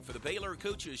 p.m. for the Baylor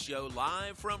Coaches Show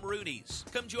live from Rudy's.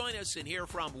 Come join us and hear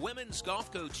from women's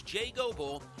golf coach Jay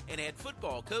Goebel and head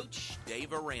football coach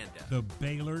Dave Aranda. The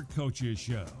Baylor Coaches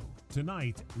Show.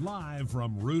 Tonight, live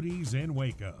from Rudy's in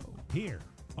Waco. Here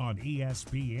on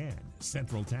ESPN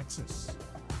Central Texas.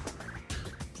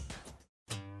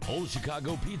 Old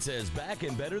Chicago Pizza is back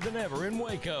and better than ever in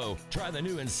Waco. Try the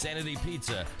new Insanity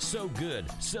Pizza. So good,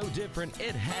 so different,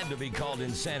 it had to be called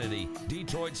Insanity.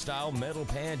 Detroit-style metal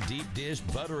pan, deep dish,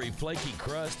 buttery, flaky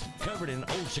crust, covered in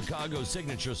Old Chicago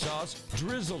signature sauce,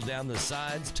 drizzled down the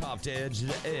sides, topped edge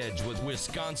to edge with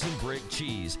Wisconsin brick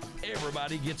cheese.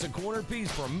 Everybody gets a corner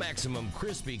piece for maximum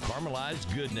crispy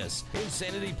caramelized goodness.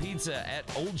 Insanity Pizza at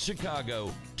Old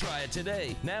Chicago. Try it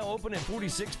today. Now open at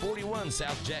 4641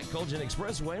 South Jack Colgan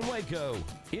Expressway in Waco.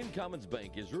 Incommons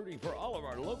Bank is rooting for all of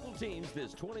our local teams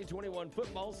this 2021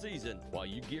 football season. While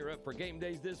you gear up for game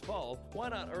days this fall, why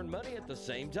not earn money at the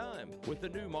same time? With the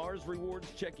new Mars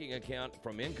Rewards checking account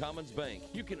from Incommons Bank,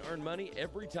 you can earn money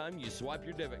every time you swipe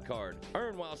your debit card.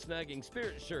 Earn while snagging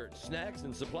Spirit shirts, snacks,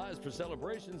 and supplies for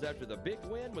celebrations after the big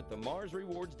win with the Mars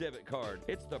Rewards debit card.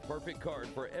 It's the perfect card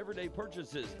for everyday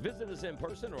purchases. Visit us in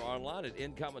person or online at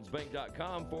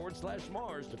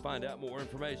incommonsbank.com/Mars to find out more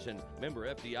information. Member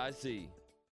FDIC.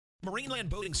 Marineland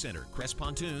Boating Center, Crest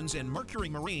Pontoons, and Mercury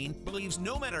Marine believes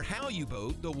no matter how you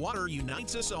boat, the water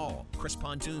unites us all. Crest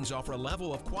Pontoons offer a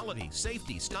level of quality,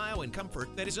 safety, style, and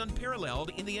comfort that is unparalleled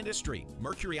in the industry.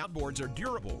 Mercury outboards are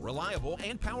durable, reliable,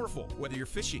 and powerful. Whether you're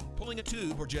fishing, pulling a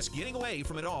tube, or just getting away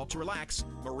from it all to relax,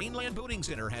 Marineland Boating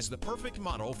Center has the perfect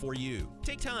model for you.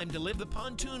 Take time to live the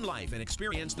pontoon life and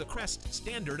experience the Crest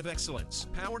standard of excellence.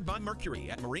 Powered by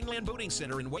Mercury at Marineland Boating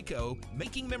Center in Waco,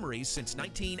 making memories since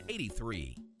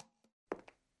 1983.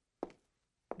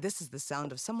 This is the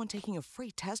sound of someone taking a free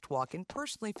test walk in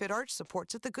personally fit arch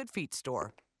supports at the Good Feet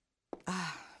store.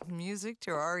 Ah, music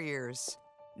to our ears.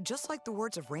 Just like the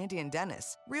words of Randy and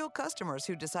Dennis, real customers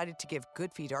who decided to give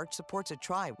Good Feet arch supports a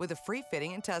try with a free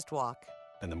fitting and test walk.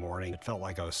 In the morning, it felt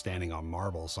like I was standing on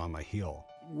marbles on my heel.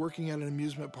 Working at an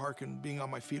amusement park and being on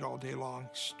my feet all day long,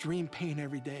 extreme pain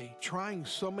every day. Trying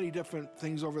so many different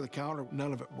things over the counter,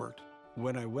 none of it worked.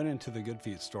 When I went into the Good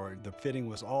Feet store, the fitting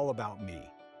was all about me.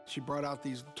 She brought out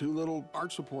these 2 little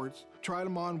arch supports, tried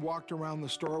them on, walked around the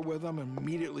store with them, and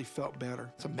immediately felt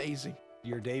better. It's amazing.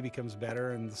 Your day becomes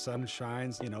better and the sun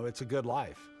shines. You know, it's a good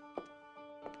life.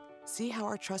 See how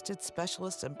our trusted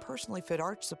specialists and personally fit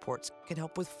arch supports can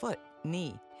help with foot,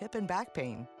 knee, hip, and back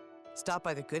pain. Stop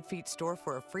by the Good Feet store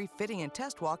for a free fitting and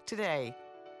test walk today.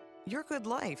 Your good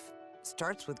life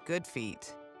starts with Good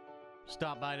Feet.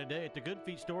 Stop by today at the Good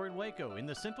Feet store in Waco in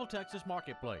the Central Texas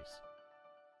Marketplace.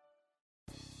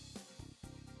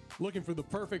 Looking for the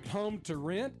perfect home to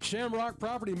rent? Shamrock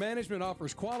Property Management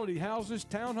offers quality houses,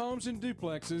 townhomes, and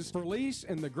duplexes for lease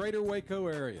in the greater Waco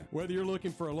area. Whether you're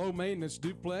looking for a low-maintenance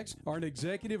duplex or an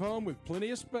executive home with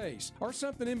plenty of space or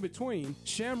something in between,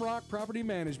 Shamrock Property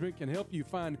Management can help you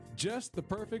find just the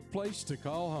perfect place to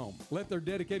call home. Let their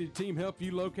dedicated team help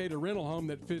you locate a rental home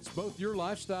that fits both your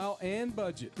lifestyle and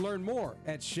budget. Learn more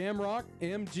at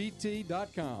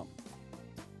shamrockmgt.com.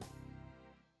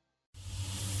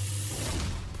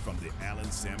 From the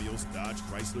Allen Samuels Dodge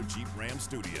Chrysler Jeep Ram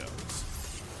Studios.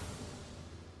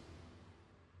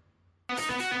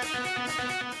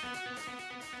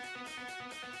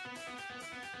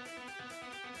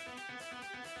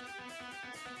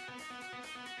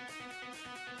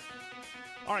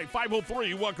 All right,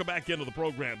 5:03, welcome back into the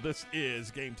program. This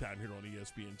is Game Time here on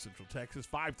ESPN Central Texas.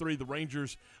 5-3, the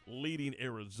Rangers leading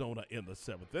Arizona in the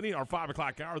 7th inning. Our 5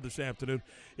 o'clock hour this afternoon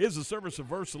is the service of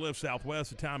VersaLift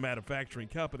Southwest, a tire manufacturing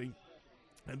company.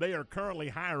 And they are currently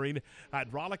hiring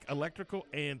hydraulic, electrical,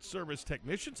 and service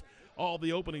technicians. All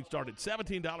the openings start at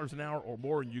 $17 an hour or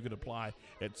more, and you can apply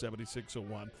at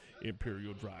 7601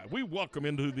 Imperial Drive. We welcome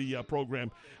into the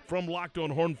program from Locked On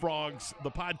Horned Frogs,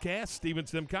 the podcast, Steven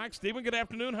Simcox. Steven, good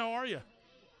afternoon. How are you?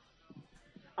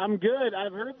 I'm good.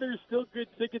 I've heard there's still good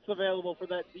tickets available for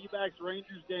that D-backs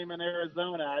Rangers game in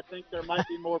Arizona. I think there might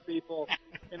be more people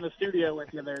in the studio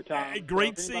with you there, Tom. Hey,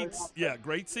 great seats. Yeah,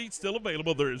 great seats still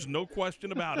available. There is no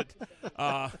question about it.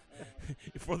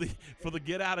 For the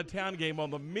get out of town game on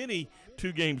the mini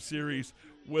 2-game series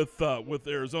with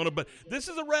Arizona. But this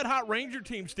is a red hot Ranger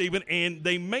team, Steven, and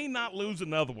they may not lose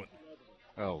another one.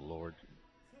 Oh Lord.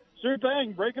 Sure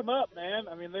thing. Break them up, man.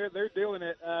 I mean, they're doing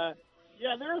it.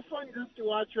 Yeah, they're a fun group to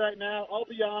watch right now. I'll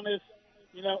be honest,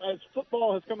 you know, as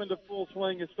football has come into full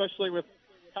swing, especially with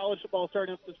college football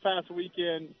starting up this past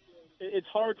weekend, it's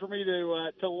hard for me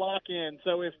to lock in.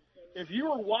 So if you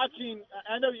were watching,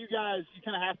 I know you guys, you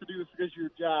kind of have to do this because of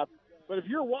your job, but if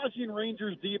you're watching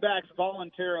Rangers D-backs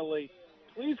voluntarily,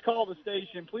 please call the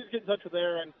station. Please get in touch with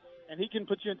Aaron, and he can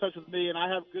put you in touch with me, and I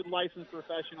have good licensed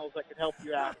professionals that can help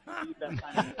you out if you need that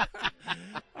kind of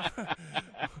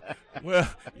Well,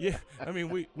 yeah, I mean,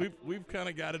 we've kind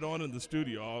of got it on in the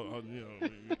studio, you know.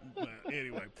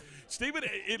 Anyway, Steven,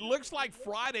 it looks like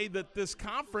Friday that this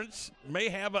conference may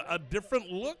have a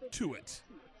different look to it.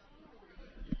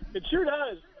 It sure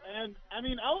does, and I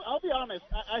mean, I'll be honest.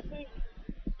 I think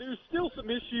there's still some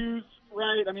issues,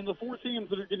 right? I mean, the 4 teams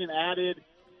that are getting added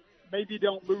maybe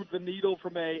don't move the needle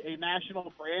from a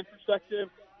national brand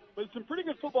perspective, but some pretty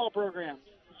good football programs.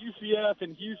 UCF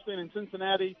and Houston and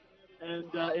Cincinnati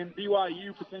and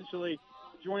BYU potentially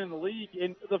joining the league.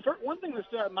 And the one thing that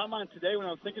stood out in my mind today when I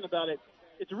was thinking about it,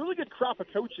 it's a really good crop of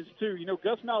coaches too. You know,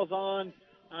 Gus Malzahn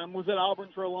was at Auburn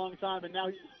for a long time, and now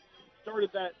he's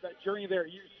started that journey there at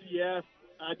UCF.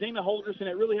 Dana Holgorsen,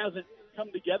 it really hasn't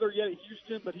come together yet at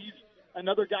Houston, but he's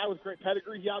another guy with great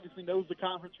pedigree. He obviously knows the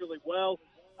conference really well.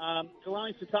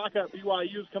 Kalani Sitaka at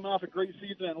BYU is coming off a great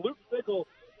season, and Luke Fickell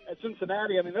at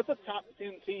Cincinnati. I mean, that's a top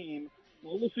 10 team.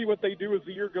 Well, we'll see what they do as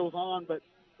the year goes on, but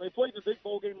they played the big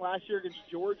bowl game last year against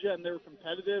Georgia, and they were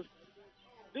competitive.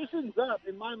 This ends up,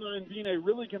 in my mind, being a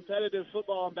really competitive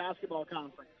football and basketball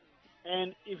conference.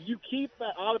 And if you keep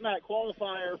that automatic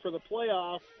qualifier for the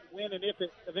playoff, when and if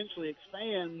it eventually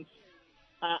expands,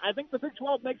 I think the Big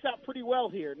 12 makes out pretty well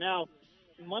here. Now,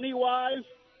 money-wise,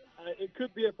 it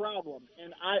could be a problem.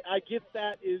 And I get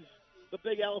that is the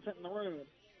big elephant in the room.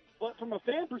 But from a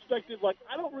fan perspective, like,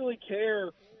 I don't really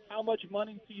care how much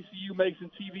money TCU makes in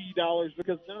TV dollars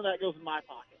because none of that goes in my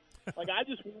pocket. Like, I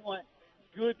just want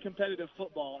good competitive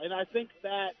football. And I think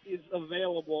that is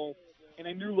available in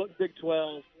a new-look Big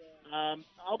 12.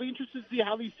 I'll be interested to see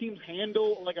how these teams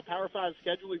handle, like, a Power 5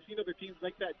 schedule. We've seen other teams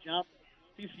make that jump.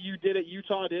 TCU did it.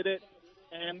 Utah did it.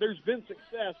 And there's been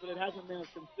success, but it hasn't been as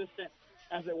consistent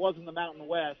as it was in the Mountain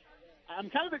West. I'm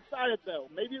kind of excited, though.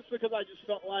 Maybe it's because I just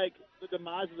felt like the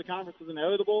demise of the conference was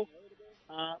inevitable.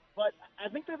 But I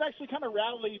think they've actually kind of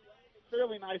rallied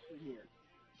fairly nicely here.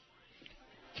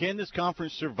 Can this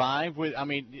conference survive with – I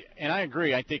mean, and I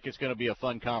agree. I think it's going to be a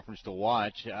fun conference to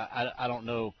watch. I don't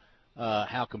know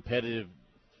how competitive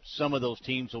some of those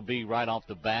teams will be right off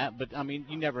the bat. But, I mean,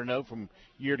 you never know from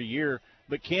year to year.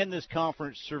 But can this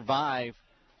conference survive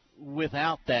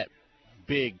without that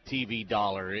big TV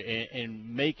dollar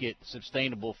and make it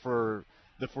sustainable for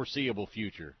the foreseeable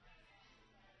future?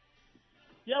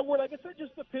 Yeah, well, I guess that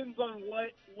just depends on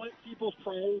what people's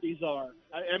priorities are.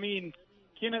 I mean,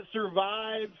 can it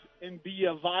survive and be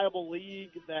a viable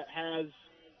league that has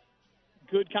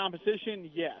good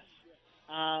competition? Yes.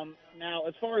 Now,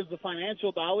 as far as the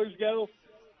financial dollars go,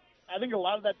 I think a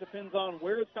lot of that depends on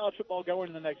where is college football going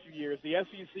in the next few years. The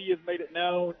SEC has made it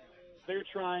known they're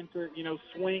trying to,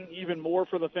 swing even more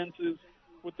for the fences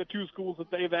with the two schools that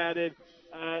they've added.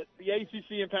 The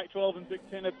ACC and Pac-12 and Big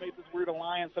Ten have made this weird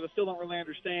alliance that I still don't really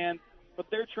understand, but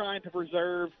they're trying to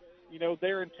preserve,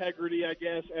 their integrity, I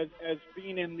guess, as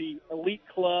being in the elite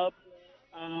club.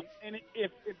 And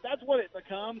if that's what it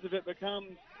becomes, if it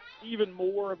becomes even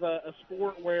more of a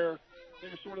sport where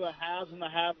there's sort of the haves and the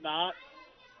have-nots,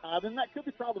 then that could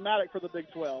be problematic for the Big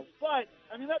 12. But,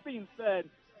 I mean, that being said,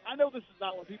 I know this is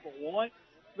not what people want.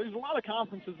 There's a lot of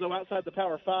conferences, though, outside the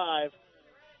Power 5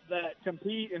 that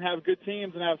compete and have good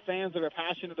teams and have fans that are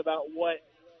passionate about what,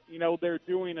 they're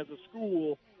doing as a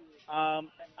school. I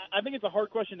think it's a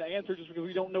hard question to answer just because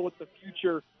we don't know what the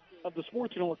future of the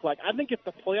sport's going to look like. I think if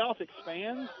the playoff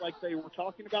expands like they were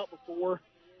talking about before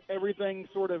everything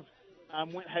sort of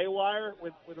went haywire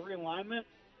with realignment,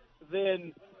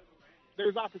 then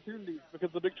there's opportunities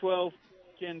because the Big 12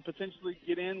 can potentially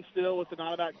get in still with an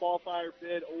automatic qualifier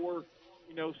bid or,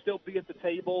 still be at the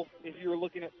table if you're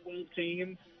looking at 12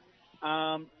 teams.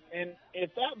 And if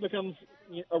that becomes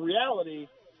a reality,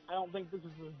 I don't think this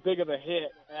is as big of a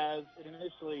hit as it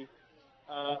initially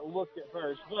looked at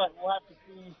first. But we'll have to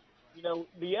see,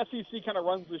 the SEC kind of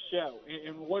runs the show.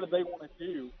 And what do they want to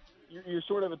do? You're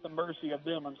sort of at the mercy of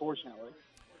them, unfortunately.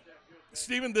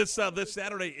 Stephen, this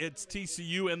Saturday it's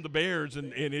TCU and the Bears,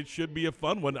 and it should be a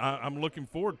fun one. I'm looking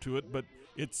forward to it, but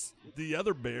it's the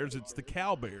other Bears. It's the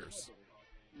Cal Bears.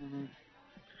 Mm-hmm.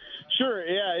 Sure,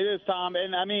 yeah, it is, Tom.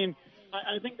 And, I mean,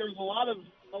 I think there's a lot of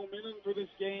momentum for this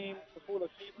game before the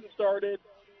season started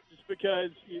just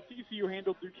because TCU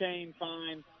handled Duquesne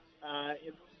fine.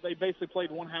 They basically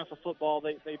played one half of football.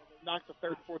 They knocked the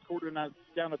third, fourth quarter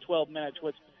down to 12 minutes,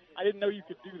 which I didn't know you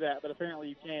could do that, but apparently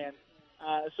you can.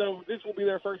 So this will be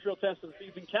their first real test of the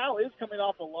season. Cal is coming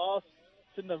off a loss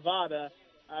to Nevada.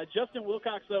 Justin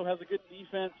Wilcox, though, has a good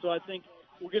defense, so I think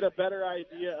we'll get a better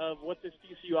idea of what this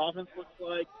TCU offense looks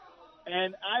like.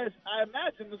 And I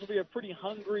imagine this will be a pretty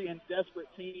hungry and desperate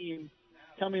team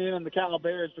coming in the Cal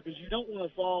Bears because you don't want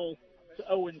to fall to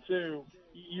 0-2.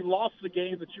 You lost the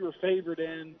game that you were favored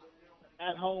in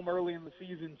at home early in the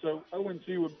season, so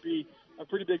 0-2 would be a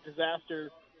pretty big disaster.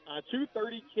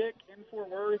 2:30 kick in Fort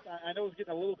Worth. I know it's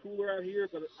getting a little cooler out here,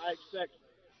 but I expect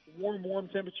warm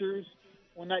temperatures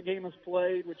when that game is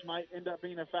played, which might end up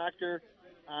being a factor.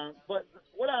 But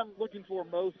what I'm looking for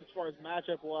most as far as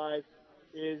matchup-wise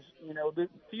is, the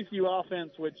TCU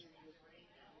offense, which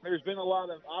there's been a lot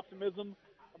of optimism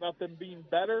about them being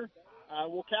better.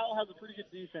 Well, Cal has a pretty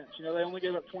good defense. They only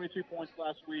gave up 22 points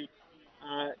last week.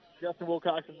 Justin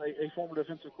Wilcox is a former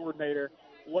defensive coordinator.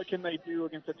 What can they do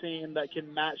against a team that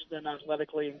can match them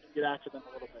athletically and get after them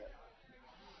a little bit?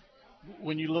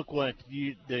 When you look what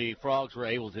the Frogs were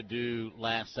able to do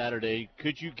last Saturday,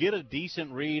 could you get a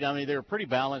decent read? I mean, they were pretty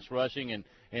balanced rushing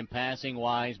and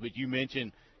passing-wise, but you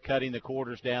mentioned cutting the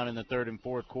quarters down in the third and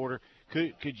fourth quarter.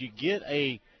 Could you get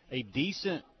a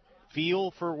decent feel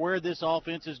for where this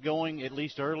offense is going, at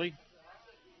least early?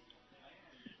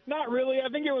 Not really. I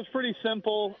think it was pretty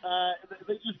simple.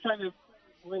 They just kind of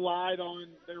relied on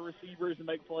their receivers to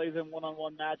make plays in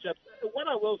one-on-one matchups. What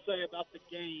I will say about the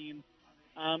game,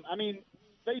 I mean,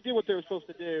 they did what they were supposed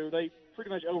to do. They pretty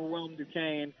much overwhelmed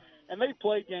Duquesne, and they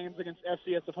played games against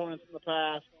FCS opponents in the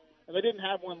past. And they didn't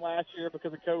have one last year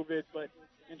because of COVID, but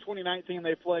in 2019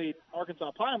 they played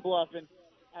Arkansas Pine Bluff, and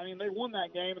I mean they won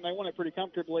that game and they won it pretty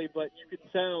comfortably. But you could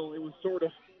tell it was sort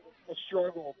of a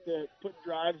struggle to put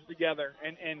drives together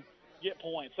and get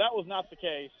points. That was not the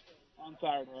case on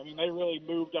Saturday. I mean, they really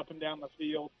moved up and down the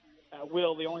field at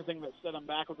will. The only thing that set them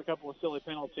back was a couple of silly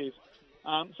penalties.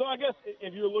 So I guess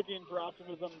if you're looking for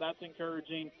optimism, that's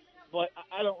encouraging. But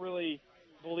I don't really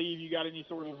believe you got any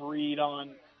sort of read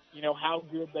on, you know, how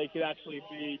good they could actually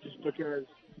be just because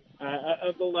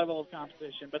of the level of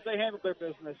competition. But they handled their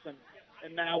business, and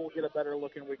now we'll get a better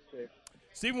look in week 2.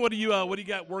 Stephen, what do you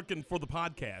got working for the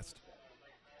podcast?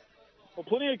 Well,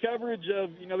 plenty of coverage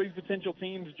of, you know, these potential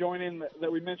teams joining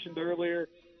that we mentioned earlier.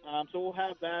 So we'll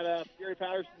have that up. Gary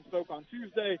Patterson spoke on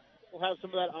Tuesday. We'll have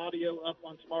some of that audio up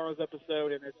on tomorrow's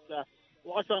episode. And it's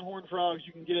Locked on Horned Frogs.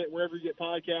 You can get it wherever you get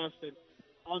podcasts. And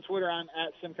on Twitter, I'm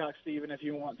at SimcockSteven if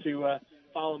you want to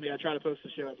follow me. I try to post the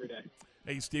show every day.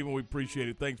 Hey, Stephen, we appreciate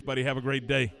it. Thanks, buddy. Have a great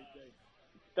day.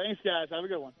 Thanks, guys. Have a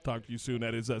good one. Talk to you soon.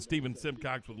 That is Stephen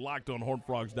Simcox with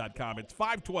LockedOnHornedFrogs.com. It's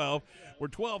 5:12. We're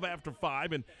 12 after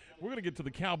 5, and we're going to get to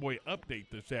the Cowboy update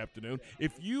this afternoon.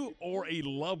 If you or a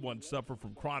loved one suffer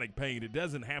from chronic pain, it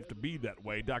doesn't have to be that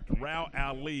way. Dr. Rao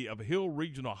Ali of Hill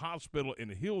Regional Hospital in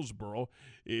Hillsboro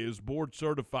is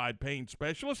board-certified pain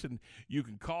specialist, and you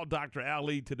can call Dr.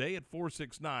 Ali today at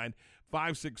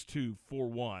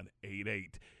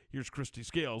 469-562-4188. Here's Christy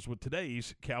Scales with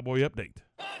today's Cowboy update.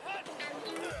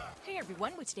 Hey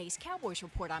everyone, with today's Cowboys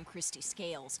Report, I'm Christy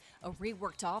Scales. A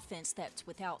reworked offense that's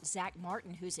without Zach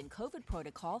Martin, who's in COVID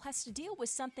protocol, has to deal with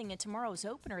something in tomorrow's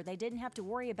opener they didn't have to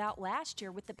worry about last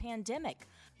year with the pandemic.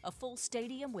 A full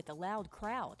stadium with a loud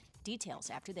crowd. Details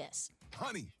after this.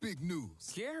 Honey, big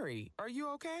news. Gary, are you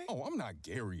okay? Oh, I'm not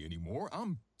Gary anymore.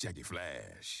 I'm Jackie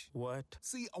Flash. What?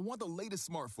 See, I want the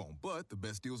latest smartphone, but the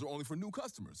best deals are only for new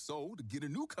customers. So, to get a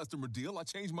new customer deal, I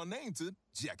changed my name to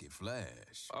Jackie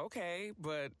Flash. Okay,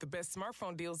 but the best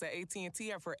smartphone deals at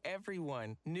AT&T are for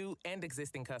everyone, new and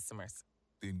existing customers.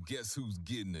 Then guess who's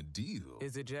getting a deal?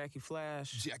 Is it Jackie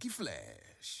Flash? Jackie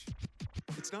Flash.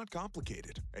 It's not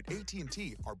complicated. At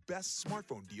AT&T, our best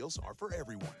smartphone deals are for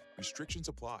everyone. Restrictions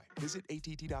apply. Visit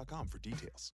att.com for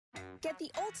details. Get the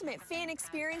ultimate fan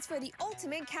experience for the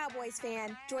ultimate Cowboys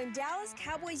fan. Join Dallas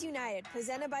Cowboys United,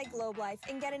 presented by Globe Life,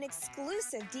 and get an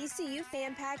exclusive DCU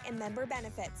fan pack and member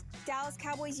benefits. Dallas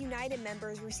Cowboys United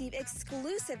members receive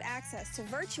exclusive access to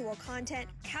virtual content,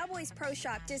 Cowboys Pro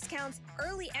Shop discounts,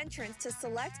 early entrance to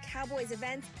select Cowboys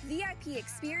events, VIP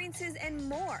experiences, and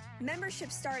more.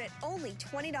 Memberships start at only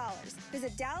 $20.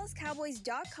 Visit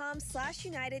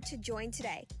DallasCowboys.com/United to join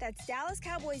today. That's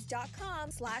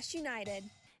DallasCowboys.com/United.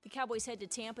 The Cowboys head to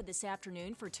Tampa this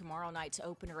afternoon for tomorrow night's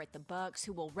opener at the Bucs,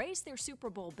 who will raise their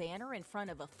Super Bowl banner in front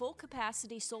of a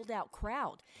full-capacity, sold-out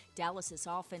crowd. Dallas's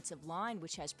offensive line,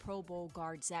 which has Pro Bowl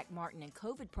guard Zach Martin in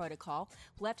COVID protocol,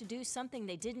 will have to do something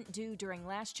they didn't do during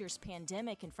last year's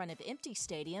pandemic in front of empty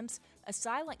stadiums, a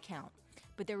silent count.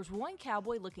 But there was one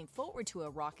Cowboy looking forward to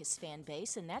a raucous fan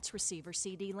base, and that's receiver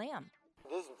CeeDee Lamb.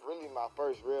 This is really my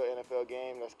first real NFL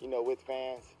game that's, with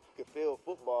fans. You can feel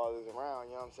football is around,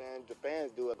 you know what I'm saying? The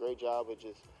fans do a great job of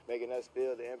just making us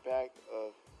feel the impact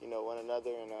of, one another,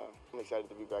 and I'm excited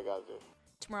to be back out there.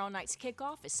 Tomorrow night's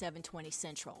kickoff is 7:20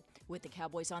 Central. With the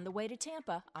Cowboys on the way to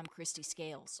Tampa, I'm Christy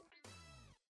Scales.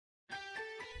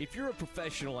 If you're a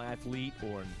professional athlete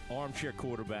or an armchair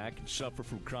quarterback and suffer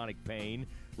from chronic pain,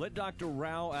 let Dr.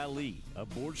 Rao Ali, a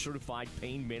board-certified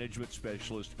pain management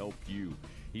specialist, help you.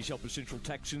 He's helping Central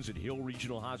Texans at Hill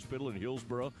Regional Hospital in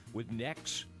Hillsboro with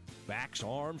necks, backs,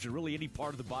 arms, and really any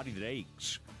part of the body that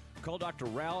aches. Call Dr.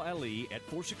 Rao Ali at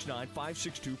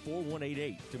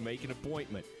 469-562-4188 to make an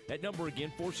appointment. That number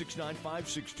again,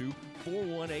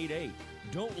 469-562-4188.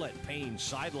 Don't let pain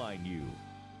sideline you.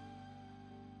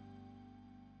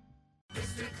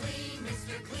 Mr. Clean,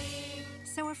 Mr. Clean.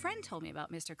 So a friend told me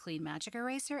about Mr. Clean Magic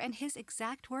Eraser, and his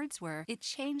exact words were, "It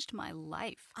changed my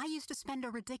life." I used to spend a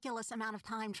ridiculous amount of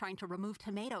time trying to remove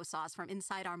tomato sauce from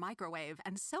inside our microwave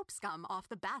and soap scum off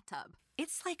the bathtub.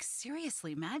 It's like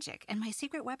seriously magic, and my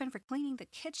secret weapon for cleaning the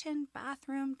kitchen,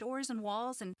 bathroom, doors, and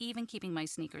walls, and even keeping my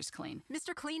sneakers clean.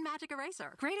 Mr. Clean Magic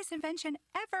Eraser. Greatest invention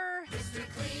ever. Mr.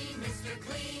 Clean, Mr.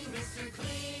 Clean, Mr.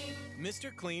 Clean.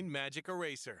 Mr. Clean Magic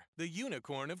Eraser, the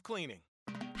unicorn of cleaning.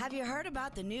 Have you heard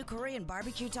about the new Korean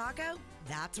barbecue taco?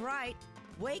 That's right.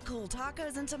 Way Cool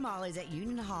Tacos and Tamales at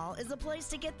Union Hall is the place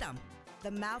to get them. The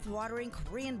mouth-watering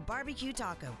Korean barbecue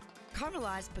taco.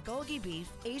 Caramelized bulgogi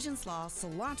beef, Asian slaw,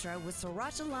 cilantro with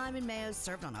sriracha lime and mayo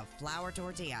served on a flour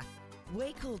tortilla.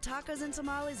 Way Cool Tacos and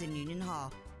Tamales in Union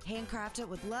Hall. Handcrafted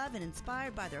with love and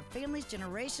inspired by their family's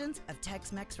generations of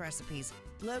Tex-Mex recipes.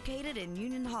 Located in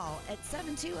Union Hall at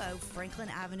 720 Franklin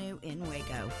Avenue in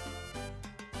Waco.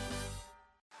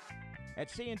 At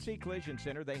CNC Collision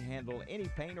Center, they handle any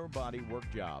paint or body work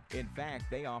job. In fact,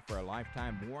 they offer a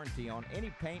lifetime warranty on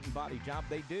any paint and body job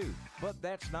they do. But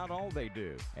that's not all they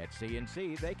do. At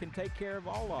CNC, they can take care of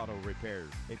all auto repairs.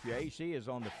 If your AC is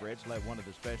on the fritz, let one of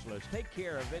the specialists take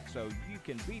care of it so you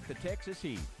can beat the Texas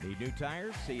heat. Need new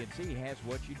tires? CNC has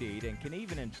what you need and can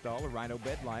even install a Rhino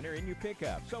bed liner in your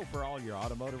pickup. So for all your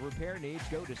automotive repair needs,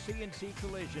 go to CNC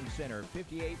Collision Center,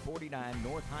 5849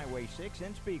 North Highway 6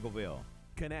 in Spiegelville.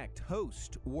 Connect,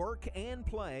 host, work, and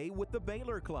play with the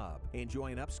Baylor Club.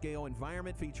 Enjoy an upscale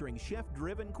environment featuring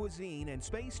chef-driven cuisine and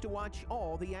space to watch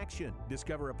all the action.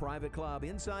 Discover a private club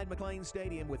inside McLean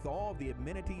Stadium with all the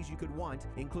amenities you could want,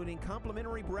 including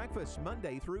complimentary breakfast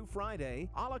Monday through Friday,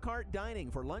 a la carte dining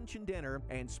for lunch and dinner,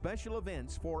 and special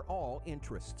events for all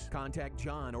interests. Contact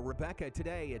John or Rebecca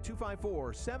today at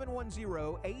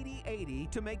 254-710-8080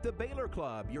 to make the Baylor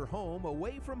Club your home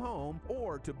away from home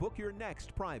or to book your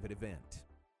next private event.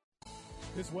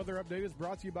 This weather update is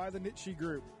brought to you by the Nitshe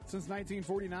Group. Since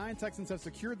 1949, Texans have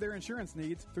secured their insurance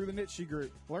needs through the Nitshe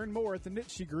Group. Learn more at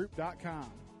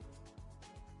thenitshegroup.com.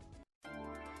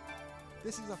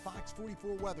 This is a Fox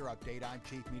 44 weather update. I'm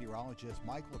Chief Meteorologist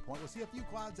Mike LaPointe. We'll see a few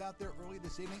clouds out there early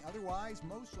this evening. Otherwise,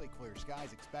 mostly clear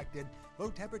skies expected.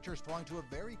 Low temperatures falling to a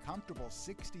very comfortable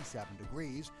 67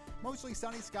 degrees. Mostly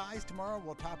sunny skies tomorrow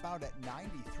will top out at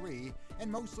 93,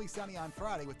 and mostly sunny on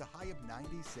Friday with a high of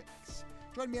 96.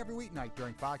 Join me every weeknight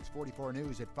during Fox 44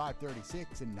 News at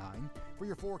 5:36 and 9 for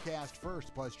your forecast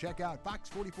first. Plus, check out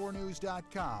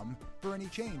fox44news.com for any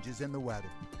changes in the weather.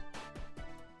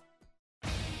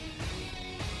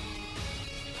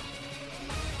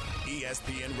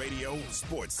 ESPN Radio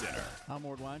Sports Center. I'm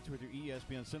Ward Weitz with your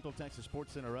ESPN Central Texas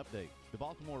Sports Center update. The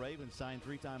Baltimore Ravens signed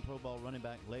three-time Pro Bowl running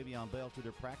back Le'Veon Bell to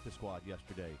their practice squad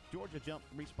yesterday. Georgia jumped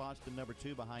 3 spots to number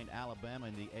 2 behind Alabama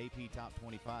in the AP Top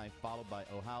 25, followed by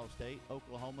Ohio State,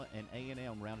 Oklahoma, and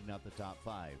A&M rounding out the top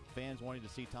 5. Fans wanting to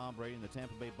see Tom Brady and the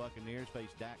Tampa Bay Buccaneers face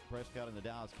Dak Prescott and the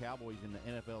Dallas Cowboys in the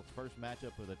NFL's first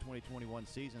matchup of the 2021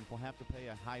 season will have to pay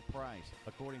a high price.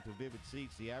 According to Vivid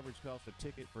Seats, the average cost of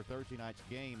ticket for Thursday night's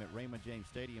game at Raymond James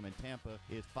Stadium in Tampa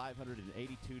is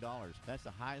 $582. That's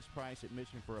the highest price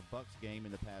admission for a Bucs game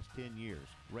in the past 10 years.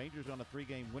 Rangers on a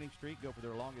 3-game winning streak go for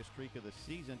their longest streak of the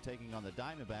season, taking on the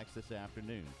Diamondbacks this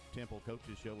afternoon. Temple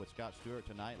Coaches Show with Scott Stewart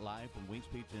tonight, live from Wings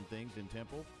Pizza and Things in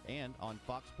Temple, and on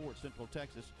Fox Sports Central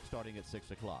Texas starting at 6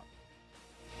 o'clock.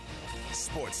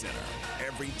 Sports Center,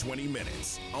 every 20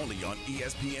 minutes, only on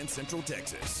ESPN Central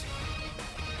Texas.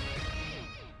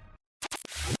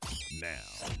 Now,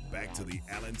 back to the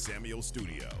Allen Samuel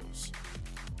Studios.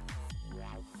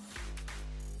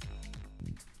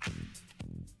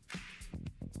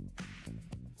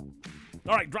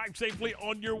 All right, drive safely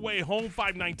on your way home.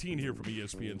 519 here from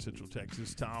ESPN Central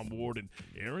Texas. Tom, Ward, and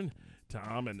Aaron.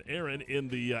 Tom and Aaron in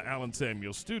the Allen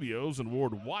Samuel Studios, and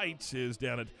Ward Weitz is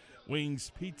down at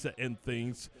Wings Pizza and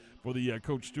Things for the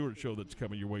Coach Stewart Show that's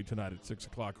coming your way tonight at 6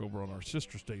 o'clock over on our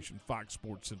sister station, Fox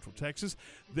Sports Central Texas.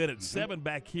 Then at 7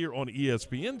 back here on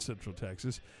ESPN Central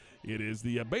Texas, it is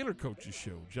the Baylor Coaches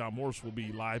Show. John Morris will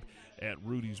be live at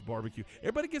Rudy's Barbecue.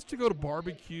 Everybody gets to go to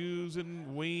barbecues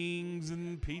and wings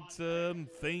and pizza and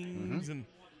things, and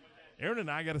Aaron and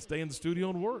I got to stay in the studio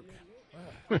and work.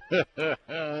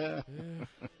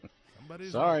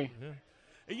 Somebody's sorry.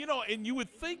 And, you know, and you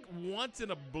would think once in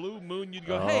a blue moon you'd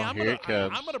go, hey,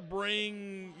 I'm gonna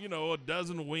bring, you know, a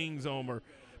dozen wings home, or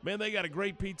man, they got a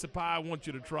great pizza pie I want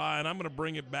you to try, and I'm gonna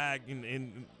bring it back.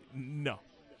 And no.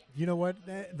 You know what?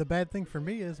 The bad thing for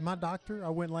me is my doctor. I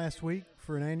went last week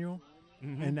for an annual,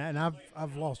 and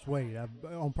I've lost weight.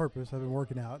 On purpose. I've been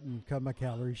working out and cut my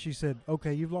calories. She said,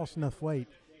 "Okay, you've lost enough weight.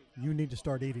 You need to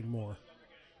start eating more."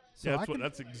 So yeah,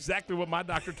 that's exactly what my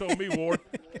doctor told me, Ward.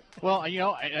 Well, you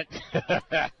know,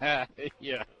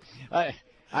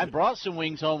 I brought some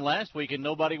wings home last week, and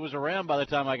nobody was around by the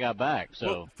time I got back. So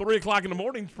well, 3 o'clock in the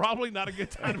morning is probably not a good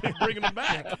time to be bringing them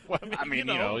back. I mean, you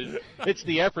know, it's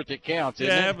the effort that counts,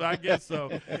 isn't it? Yeah, I guess so.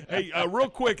 Hey, real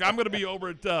quick, I'm going to be over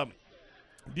at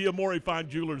D'Amore Fine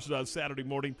Jewelers Saturday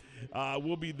morning.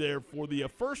 We'll be there for the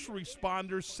First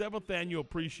Responders 7th Annual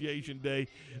Appreciation Day.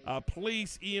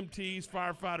 Police, EMTs,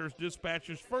 firefighters,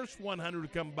 dispatchers, first 100 to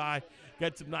come by.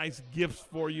 Got some nice gifts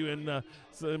for you and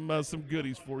some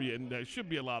goodies for you, and should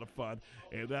be a lot of fun.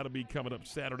 And that'll be coming up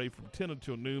Saturday from 10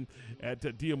 until noon at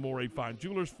D'Amore Fine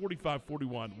Jewelers,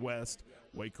 4541 West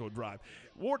Waco Drive.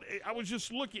 Ward, I was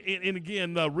just looking, and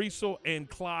again, Riesel and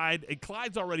Clyde. And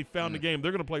Clyde's already found the game.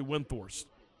 They're going to play Windthorst.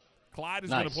 Clyde is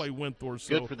going to play Windthorst.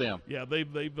 So, good for them. Yeah, they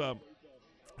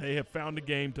have found a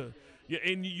game to. Yeah,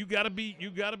 and you got to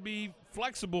be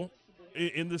flexible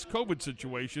in this COVID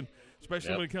situation,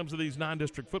 especially when it comes to these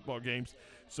non-district football games.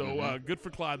 So good for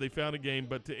Clyde. They found a game,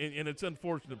 but and it's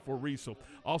unfortunate for Riesel.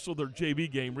 Also, their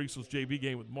JV game, Riesel's JV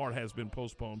game with Mart, has been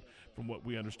postponed from what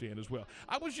we understand as well.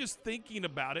 I was just thinking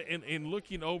about it and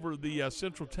looking over the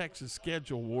Central Texas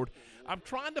schedule, Ward. I'm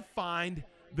trying to find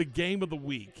the game of the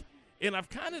week, and I've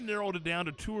kind of narrowed it down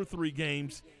to 2 or 3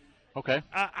 games. Okay.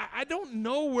 I don't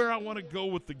know where I want to go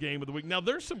with the game of the week. Now,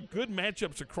 there's some good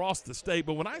matchups across the state,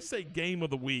 but when I say game of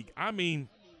the week, I mean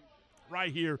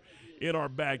right here in our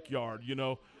backyard.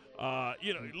 Look, La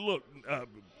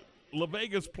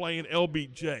Vega's playing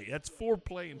LBJ. That's 4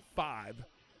 playing 5,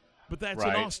 but that's in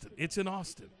Austin. It's in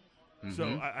Austin.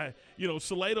 So,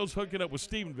 Salato's hooking up with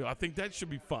Stephenville. I think that should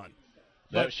be fun.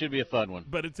 That should be a fun one.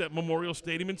 But it's at Memorial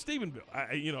Stadium in Stephenville.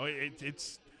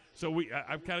 It's – so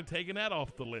I've kind of taken that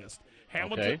off the list.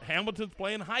 Hamilton's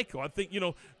playing Hico. I think,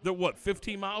 they're,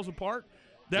 15 miles apart?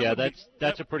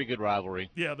 That's a pretty good rivalry.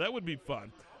 Yeah, that would be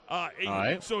fun. All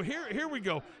right. So here we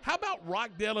go. How about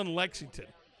Rockdale and Lexington?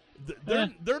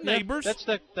 They're neighbors.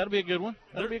 That'll be a good one.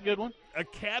 That'll be a good one.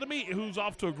 Academy, who's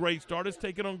off to a great start, is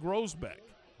taking on Groesbeck.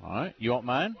 All right. You want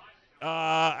mine?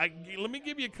 Let me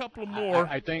give you a couple of more.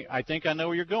 I think I know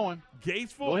where you're going.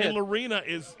 Gatesville and Lorena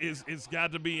is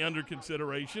got to be under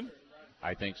consideration.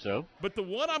 I think so. But the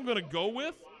one I'm going to go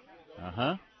with,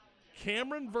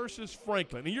 Cameron versus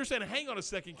Franklin. And you're saying, hang on a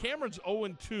second, Cameron's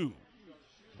 0-2.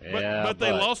 Yeah, but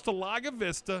they lost to Laga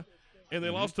Vista and they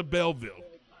lost to Belleville.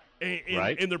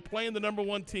 And they're playing the number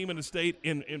 1 team in the state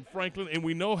in Franklin, and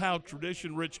we know how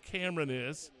tradition-rich Cameron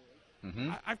is.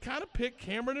 I've kind of picked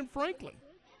Cameron and Franklin.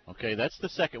 Okay, that's the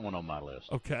second one on my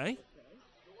list. Okay.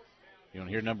 You want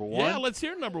to hear number 1? Yeah, let's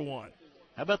hear number 1.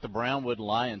 How about the Brownwood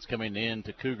Lions coming in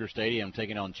to Cougar Stadium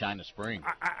taking on China Spring?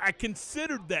 I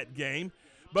considered that game,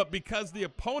 but because the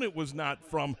opponent was not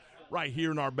from right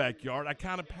here in our backyard, I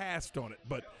kind of passed on it.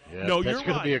 But no, you're right. That's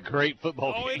going to be a great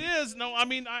football game. Oh, it is. No, I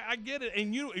mean, I get it.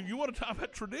 And you want to talk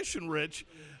about tradition, Rich,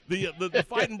 the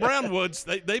Fighting Brownwoods,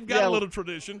 they've got a little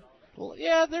tradition. Well,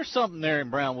 yeah, there's something there in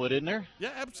Brownwood, isn't there?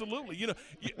 Yeah, absolutely.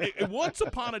 Once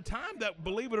upon a time, that,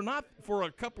 believe it or not, for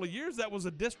a couple of years, that was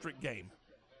a district game.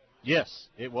 Yes,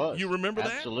 it was. You remember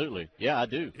that? Absolutely. Yeah, I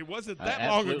do. It wasn't that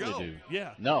long ago. Do.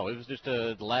 Yeah. No, it was just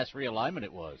the last realignment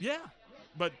it was. Yeah.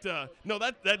 But, no,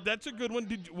 that's a good one.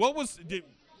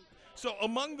 So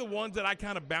among the ones that I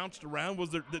kind of bounced around,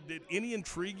 did any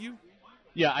intrigue you?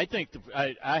 Yeah, I think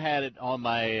I had it on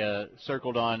my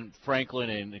circled on Franklin,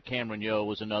 and Cameron Yo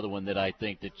was another one that I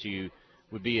think that you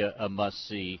would be a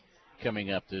must-see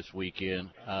coming up this weekend.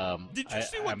 Did you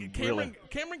see what Cameron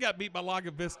got beat by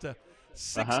Laga Vista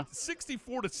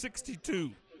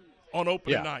 64-62 on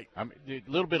opening night? I mean, a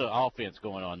little bit of offense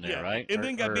going on there, right? And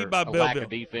then got beat by Belleville. Lack of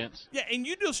defense. Yeah, and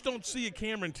you just don't see a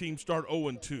Cameron team start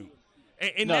 0-2.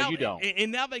 And no, now, you don't.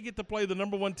 And now they get to play the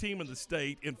number 1 team in the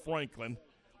state in Franklin.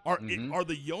 Are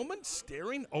the Yeomans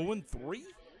staring 0-3?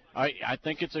 I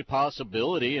think it's a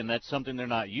possibility, and that's something they're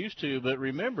not used to. But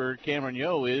remember, Cameron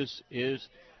Yo is and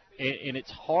it's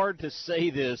hard to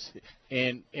say this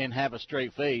and have a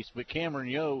straight face, but Cameron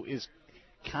Yo is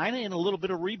kind of in a little bit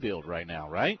of rebuild right now,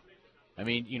 right? I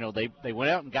mean, they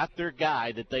went out and got their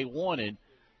guy that they wanted,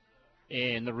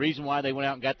 and the reason why they went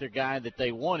out and got their guy that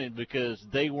they wanted because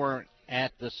they weren't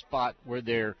at the spot where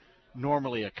they're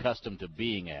normally accustomed to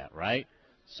being at, right?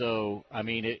 So, I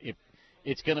mean,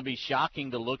 it's going to be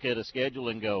shocking to look at a schedule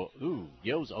and go, ooh,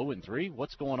 Yo's 0-3?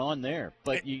 What's going on there?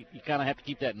 But you kind of have to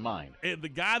keep that in mind. And the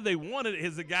guy they wanted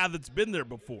is a guy that's been there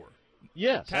before.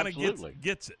 Yes, absolutely.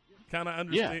 Gets it. Kind of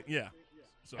understand. Yeah.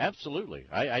 So. Absolutely.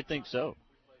 I think so.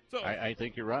 I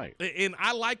think you're right. And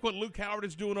I like what Luke Howard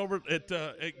is doing over at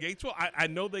Gatesville. I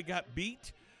know they got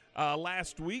beat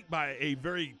last week by a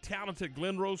very talented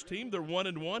Glen Rose team. They're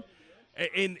 1-1.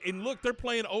 And look, they're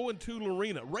playing 0-2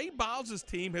 Lorena. Ray Biles'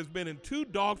 team has been in 2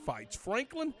 dogfights,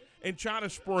 Franklin and China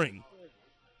Spring.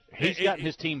 He's gotten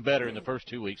his team better in the first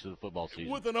 2 weeks of the football season.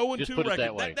 With an 0-2 Just put record. It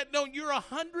that way. No, you're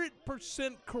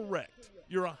 100% correct.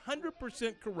 You're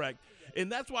 100% correct. And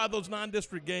that's why those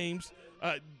non-district games,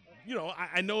 I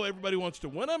know everybody wants to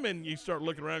win them, and you start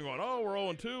looking around going, oh, we're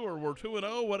 0-2 or we're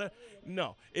 2-0, whatever.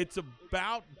 No, it's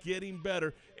about getting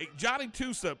better. Johnny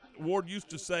Tusa, Ward used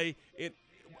to say it.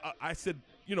 I said,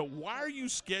 why are you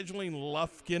scheduling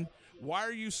Lufkin? Why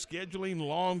are you scheduling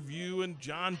Longview and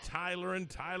John Tyler and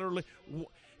Tyler Lee?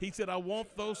 He said, I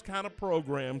want those kind of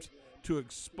programs to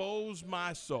expose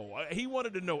my soul. He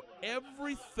wanted to know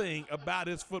everything about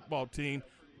his football team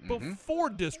before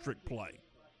district play.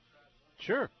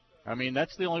 Sure. I mean,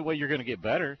 that's the only way you're going to get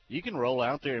better. You can roll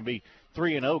out there and be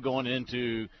 3-0 going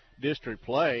into district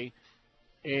play,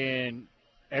 and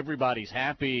everybody's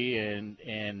happy, and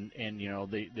you know,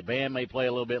 the band may play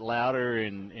a little bit louder,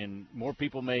 and more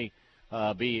people may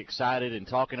be excited and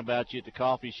talking about you at the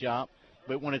coffee shop.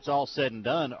 But when it's all said and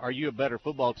done, are you a better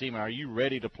football team? Are you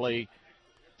ready to play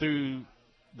through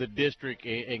the district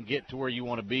and get to where you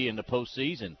want to be in the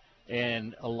postseason?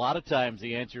 And a lot of times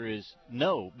the answer is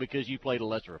no, because you played a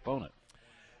lesser opponent.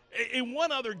 In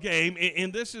one other game,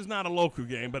 and this is not a local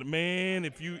game, but man,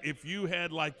 if you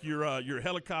had like your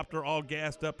helicopter all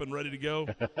gassed up and ready to go,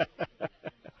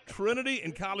 Trinity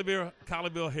and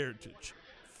Colleyville Heritage,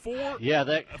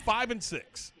 5 and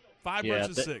 6, 5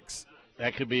 versus 6.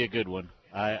 That could be a good one.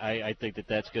 I think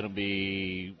that's going to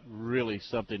be really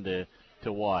something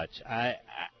to watch.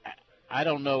 I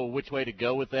don't know which way to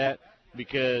go with that,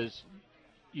 because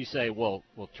you say, well,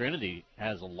 Trinity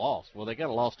has a loss. Well, they got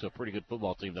a loss to a pretty good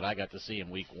football team that I got to see in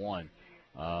week 1.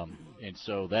 And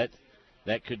so that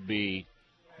could be,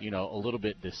 you know, a little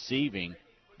bit deceiving.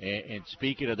 And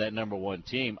speaking of that number 1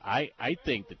 team, I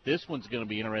think that this one's going to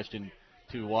be interesting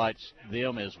to watch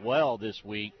them as well this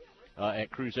week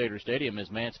at Crusader Stadium as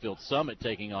Mansfield Summit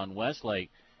taking on Westlake,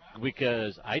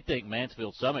 because I think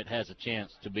Mansfield Summit has a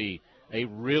chance to be a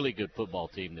really good football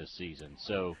team this season.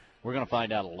 So we're going to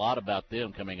find out a lot about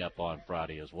them coming up on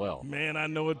Friday as well. Man, I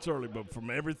know it's early, but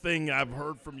from everything I've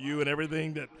heard from you and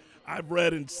everything that I've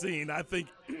read and seen, I think,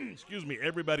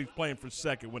 everybody's playing for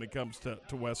second when it comes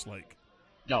to Westlake.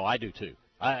 No, I do too.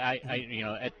 I you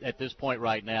know, at this point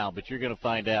right now, but you're going to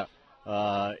find out,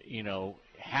 you know,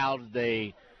 how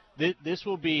they this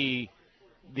will be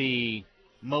the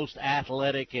most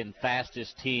athletic and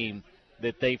fastest team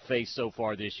that they've faced so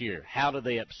far this year. How do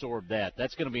they absorb that?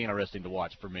 That's going to be interesting to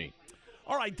watch for me.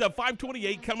 All right,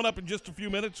 5:28 coming up in just a few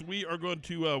minutes. We are going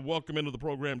to welcome into the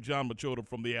program John Machota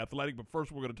from The Athletic, but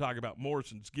first we're going to talk about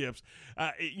Morrison's Gifts.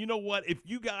 You know what? If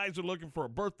you guys are looking for a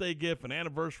birthday gift, an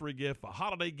anniversary gift, a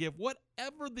holiday gift,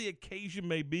 whatever the occasion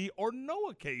may be or no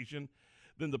occasion,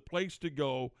 then the place to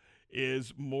go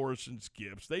is Morrison's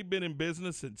Gifts. They've been in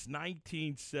business since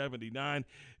 1979.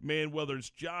 Man, whether it's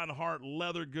John Hart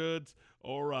leather goods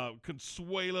or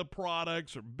Consuela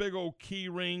products or big old key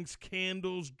rings,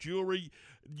 candles, jewelry,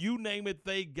 you name it,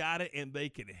 they got it, and they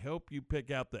can help you pick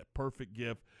out that perfect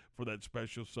gift for that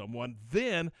special someone.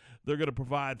 Then they're going to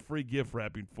provide free gift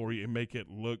wrapping for you and make it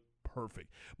look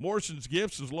perfect. Morrison's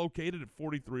Gifts is located at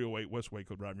 4308 West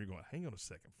Waco Drive. You're going, hang on a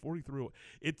second, 4308.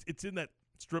 It's in that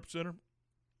strip center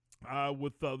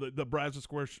with the Brazos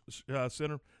Square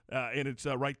Center, and it's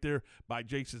right there by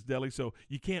Jason's Deli, so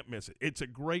you can't miss it. It's a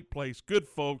great place, good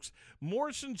folks.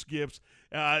 Morrison's Gifts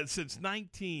since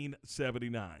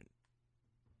 1979.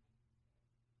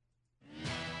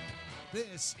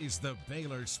 This is the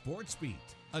Baylor Sports Beat,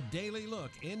 a daily look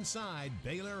inside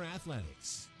Baylor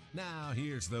athletics. Now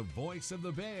here's the voice of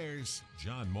the Bears,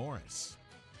 John Morris.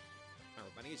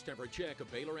 Everybody, it's time for a check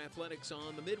of Baylor athletics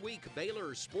on the midweek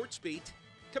Baylor Sports Beat.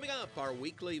 Coming up, our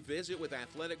weekly visit with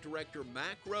Athletic Director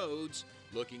Mack Rhodes,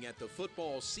 looking at the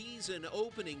football season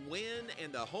opening win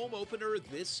and the home opener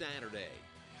this Saturday.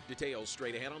 Details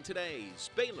straight ahead on today's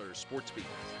Baylor Sports Beat.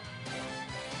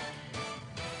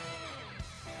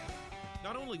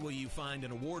 Not only will you find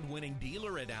an award-winning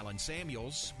dealer at Allen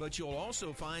Samuels, but you'll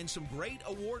also find some great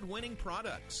award-winning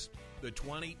products. The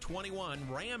 2021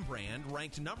 Ram brand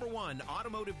ranked #1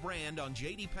 automotive brand on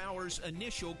J.D. Power's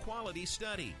initial quality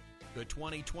study. The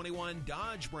 2021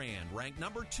 Dodge brand ranked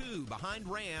 #2 behind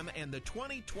Ram, and the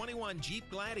 2021 Jeep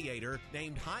Gladiator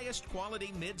named highest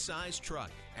quality midsize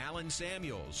truck. Allen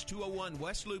Samuels, 201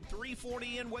 West Loop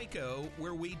 340 in Waco,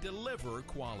 where we deliver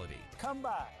quality. Come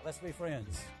by. Let's be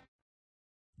friends.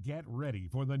 Get ready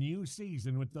for the new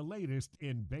season with the latest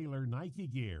in Baylor Nike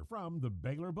gear from the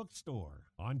Baylor Bookstore,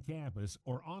 on campus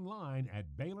or online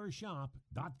at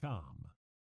BaylorShop.com.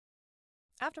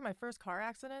 After my first car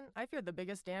accident, I feared the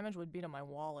biggest damage would be to my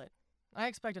wallet. I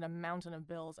expected a mountain of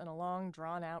bills and a long,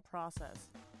 drawn-out process.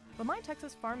 But my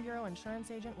Texas Farm Bureau insurance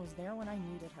agent was there when I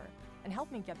needed her and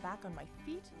helped me get back on my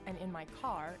feet and in my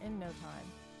car in no time.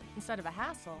 Instead of a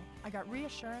hassle, I got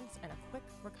reassurance and a quick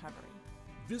recovery.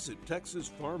 Visit Texas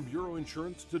Farm Bureau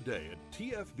Insurance today at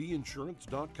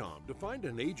tfbinsurance.com to find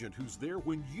an agent who's there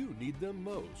when you need them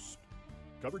most.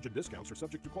 Coverage and discounts are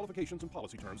subject to qualifications and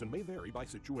policy terms and may vary by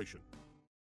situation.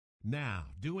 Now,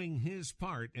 doing his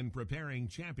part in preparing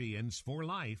champions for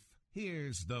life,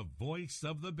 here's the voice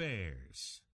of the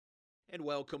Bears. And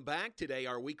welcome back. Today,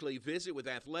 our weekly visit with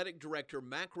Athletic Director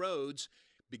Mack Rhoades,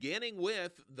 beginning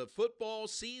with the football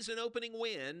season opening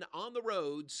win on the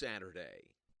road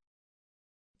Saturday.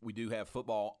 We do have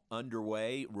football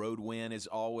underway. Road win is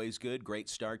always good. Great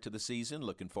start to the season.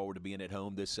 Looking forward to being at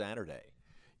home this Saturday.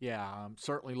 Yeah, I'm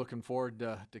certainly looking forward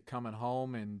to coming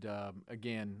home, and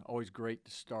again, always great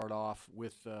to start off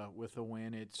with a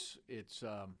win. It's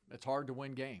hard to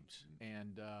win games,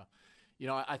 and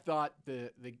I thought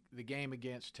the game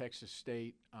against Texas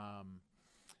State,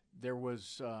 there were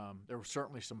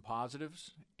certainly some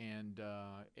positives and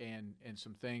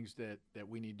some things that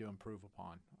we need to improve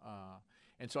upon.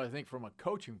 And so I think from a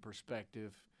coaching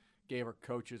perspective, gave our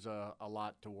coaches a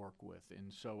lot to work with.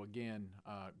 And so again,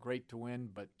 great to win,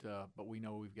 but we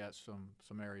know we've got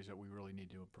some areas that we really need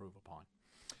to improve upon.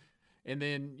 And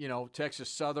then, Texas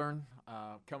Southern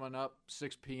coming up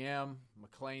 6 p.m.,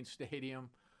 McLean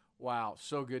Stadium. Wow,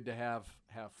 so good to have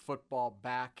football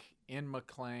back in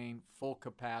McLean, full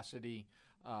capacity,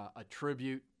 a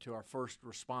tribute to our first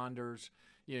responders.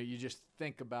 You just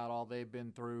think about all they've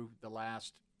been through the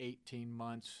last 18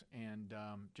 months, and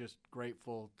just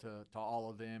grateful to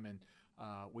all of them. And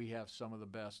we have some of the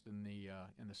best in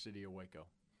the city of Waco.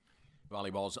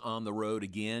 Volleyball's on the road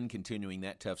again, continuing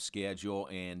that tough schedule,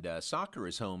 and soccer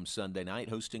is home Sunday night,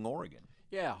 hosting Oregon.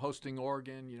 Yeah, hosting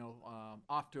Oregon.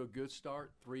 Off to a good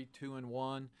start,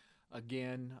 3-2-1.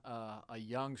 Again, a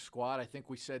young squad. I think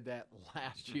we said that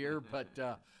last year,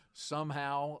 but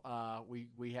somehow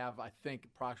we have, I think,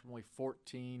 approximately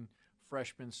 14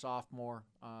 freshmen, sophomore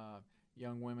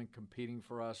young women competing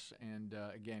for us. And,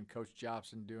 again, Coach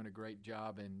Jobson doing a great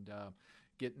job and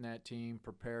getting that team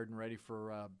prepared and ready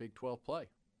for Big 12 play.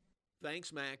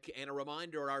 Thanks, Mac. And a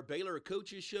reminder, our Baylor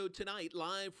Coaches Show tonight,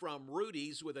 live from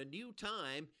Rudy's with a new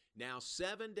time, now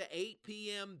 7 to 8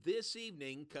 p.m. this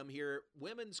evening. Come hear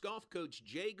women's golf coach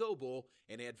Jay Goebel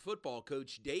and head football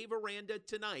coach Dave Aranda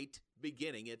tonight,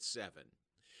 beginning at 7.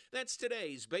 That's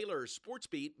today's Baylor Sports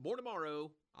Beat. More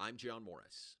tomorrow. I'm John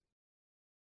Morris.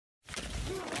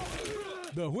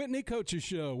 The Whitney Coaches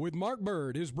Show with Mark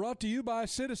Bird is brought to you by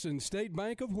Citizens State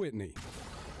Bank of Whitney.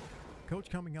 Coach,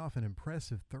 coming off an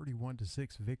impressive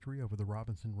 31-6 victory over the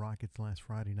Robinson Rockets last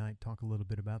Friday night, talk a little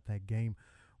bit about that game.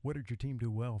 What did your team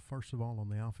do well, first of all, on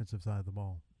the offensive side of the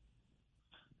ball?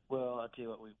 Well, I'll tell you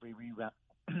what, we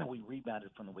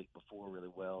rebounded from the week before really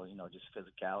well, just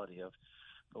physicality of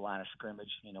the line of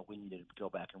scrimmage. We needed to go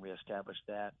back and reestablish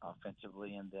that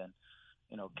offensively, and then,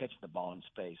 catching the ball in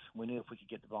space. We knew if we could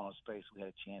get the ball in space, we had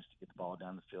a chance to get the ball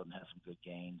down the field and have some good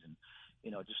gains. And,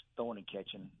 just throwing and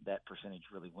catching, that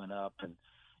percentage really went up. And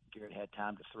Garrett had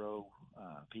time to throw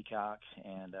Peacock,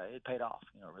 and it paid off.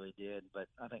 It really did. But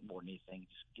I think more than anything,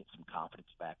 just get some confidence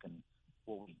back in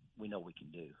what we know we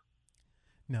can do.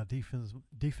 Now,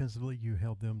 defensively, you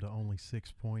held them to only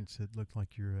 6 points. It looked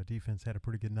like your defense had a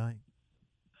pretty good night.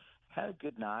 Had a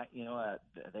good night.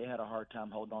 They had a hard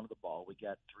time holding on to the ball. We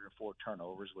got 3 or 4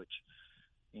 turnovers, which,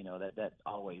 that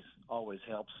always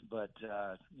helps. But,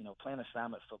 playing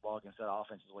assignment football against that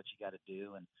offense is what you got to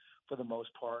do. And for the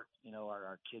most part,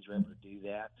 our kids were able to do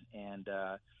that. And,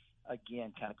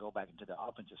 again, kind of go back into the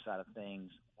offensive side of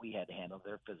things, we had to handle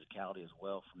their physicality as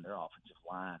well from their offensive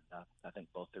line. I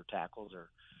think both their tackles are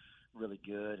really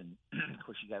good. And, of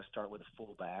course, you got to start with a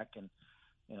fullback. And,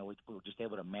 we were just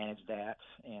able to manage that,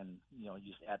 and,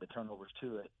 just add the turnovers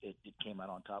to it. It came out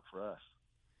on top for us.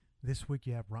 This week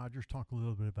you have Rogers. Talk a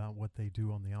little bit about what they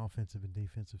do on the offensive and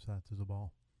defensive sides of the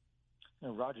ball.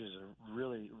 Rogers is a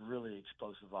really, really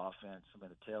explosive offense.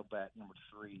 the tailback, number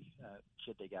 3,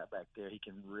 kid they got back there, he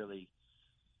can really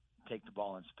take the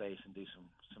ball in space and do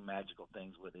some magical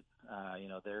things with it.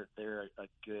 They're a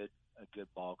good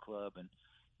ball club, and,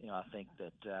 I think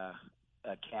that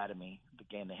Academy, the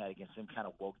game they had against them, kind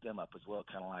of woke them up as well,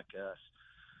 kind of like us.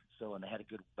 So, and they had a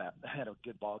good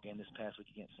ball game this past week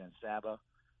against San Saba.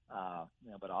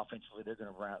 But offensively, they're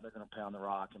going to pound the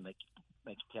rock and make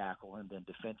you tackle, and then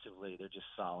defensively, they're just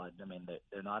solid.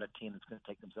 They're not a team that's going to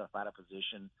take themselves out of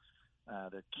position.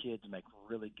 Their kids make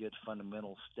really good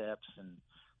fundamental steps, and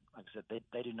like I said,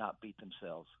 they do not beat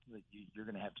themselves. You're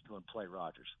going to have to go and play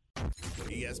Rogers.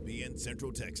 ESPN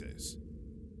Central Texas.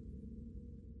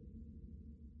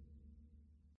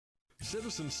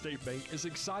 Citizens State Bank is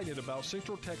excited about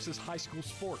Central Texas high school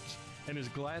sports and is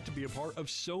glad to be a part of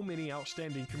so many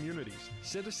outstanding communities.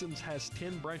 Citizens has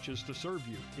 10 branches to serve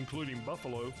you, including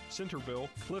Buffalo, Centerville,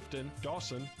 Clifton,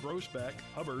 Dawson, Groesbeck,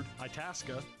 Hubbard,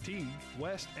 Itasca, Teague,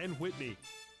 West, and Whitney.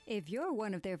 If you're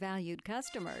one of their valued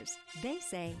customers, they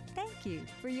say thank you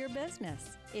for your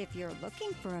business. If you're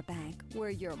looking for a bank where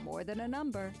you're more than a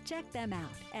number, check them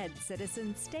out at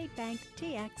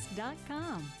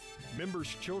citizensstatebanktx.com.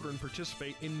 Members' children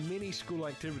participate in many school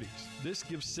activities. This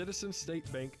gives Citizens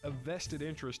State Bank a vested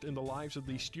interest in the lives of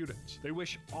these students. They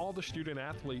wish all the student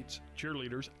athletes,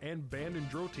 cheerleaders, and band and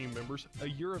drill team members a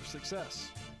year of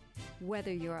success.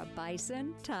 Whether you're a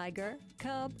bison, tiger,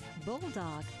 cub,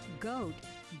 bulldog, goat,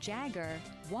 jagger,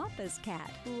 Wampus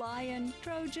cat, lion,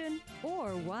 Trojan,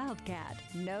 or wildcat,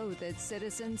 know that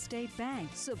Citizens State Bank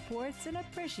supports and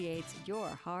appreciates your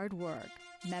hard work.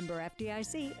 Member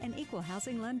FDIC and Equal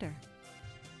Housing Lender.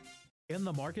 In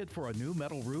the market for a new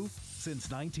metal roof?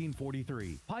 Since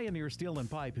 1943, Pioneer Steel and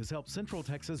Pipe has helped Central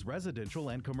Texas residential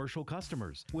and commercial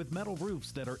customers with metal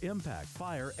roofs that are impact,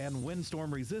 fire, and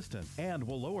windstorm resistant and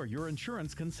will lower your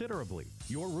insurance considerably.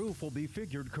 Your roof will be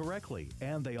figured correctly,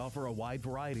 and they offer a wide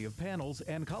variety of panels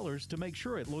and colors to make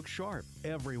sure it looks sharp.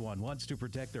 Everyone wants to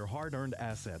protect their hard-earned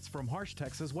assets from harsh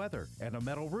Texas weather, and a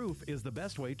metal roof is the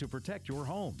best way to protect your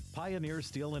home. Pioneer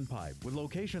Steel and Pipe, with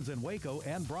locations in Waco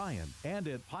and Bryan, and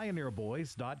at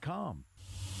pioneerboys.com.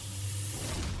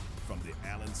 From the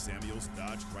Allen Samuels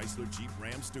Dodge Chrysler Jeep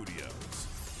Ram Studios.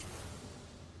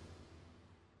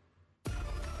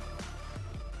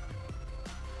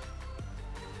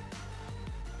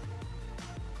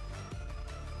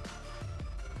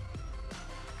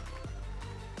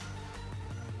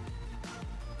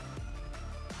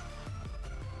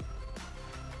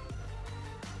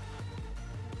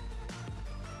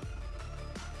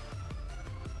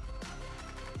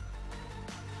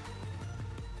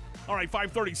 All right,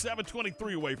 5:37,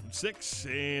 23 away from 6,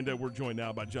 and we're joined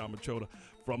now by Jon Machota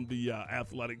from The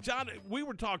Athletic. John, we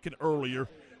were talking earlier.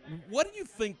 What do you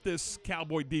think this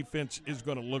Cowboy defense is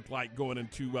going to look like going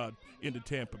into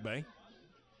Tampa Bay?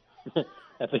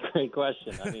 That's a great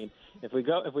question. I mean, if we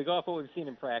go off what we've seen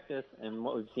in practice and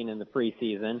what we've seen in the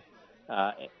preseason,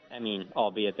 I mean,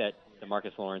 albeit that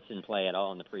DeMarcus Lawrence didn't play at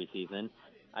all in the preseason,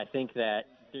 I think that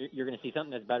you're going to see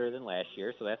something that's better than last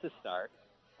year, so that's a start.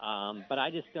 But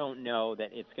I just don't know that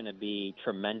it's going to be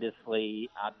tremendously,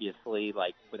 obviously,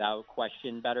 like without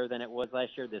question, better than it was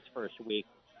last year this first week.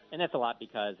 And that's a lot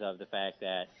because of the fact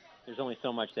that there's only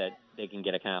so much that they can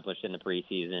get accomplished in the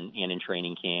preseason and in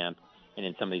training camp and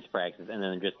in some of these practices. And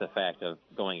then just the fact of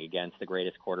going against the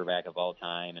greatest quarterback of all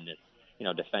time and this,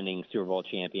 defending Super Bowl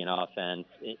champion offense.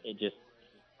 It just,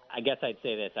 I guess I'd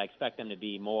say this. I expect them to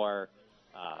be more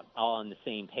all on the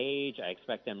same page. I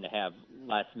expect them to have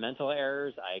less mental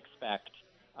errors. I expect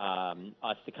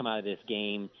us to come out of this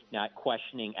game not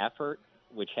questioning effort,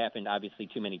 which happened obviously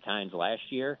too many times last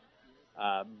year.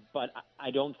 But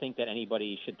I don't think that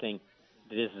anybody should think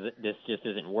this just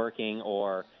isn't working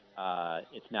or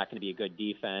it's not going to be a good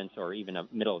defense or even a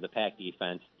middle-of-the-pack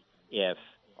defense if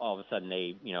all of a sudden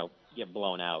they, get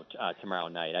blown out tomorrow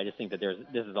night. I just think that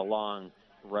this is a long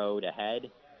road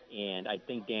ahead. And I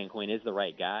think Dan Quinn is the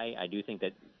right guy. I do think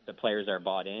that the players are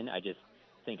bought in. I just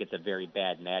think it's a very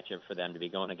bad matchup for them to be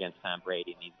going against Tom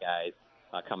Brady and these guys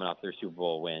coming off their Super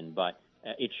Bowl win. But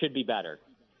it should be better.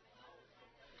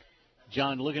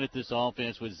 John, looking at this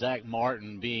offense with Zach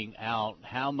Martin being out,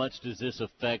 how much does this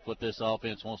affect what this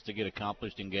offense wants to get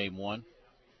accomplished in Game 1?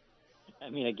 I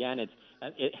mean, again,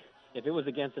 if it was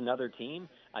against another team,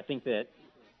 I think that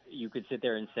you could sit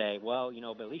there and say, well,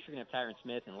 but at least you're going to have Tyron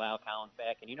Smith and Lyle Collins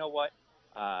back. And you know what?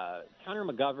 Connor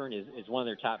McGovern is one of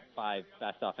their top 5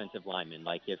 best offensive linemen.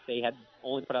 Like, if they had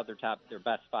only put out their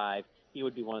best 5, he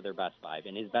would be one of their best 5.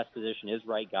 And his best position is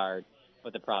right guard.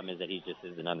 But the problem is that he just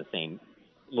isn't on the same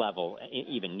level,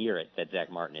 even near it, that Zach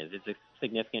Martin is. It's a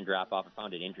significant drop-off. I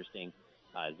found it interesting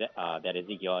that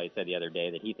Ezekiel always said the other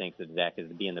day that he thinks that Zach is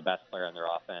being the best player on their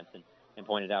offense. And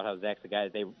pointed out how Zach's the guy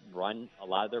that they run a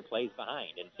lot of their plays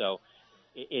behind. And so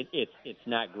it's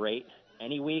not great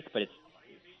any week, but it's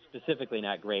specifically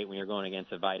not great when you're going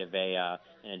against a Vita Vea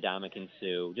and a Ndamukong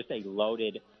Suh, just a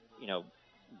loaded,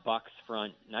 Bucs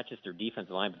front, not just their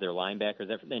defensive line, but their linebackers.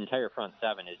 The entire front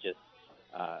seven is just,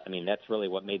 that's really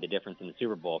what made the difference in the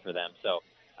Super Bowl for them. So,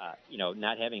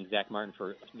 not having Zach Martin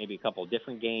for maybe a couple of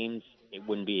different games, it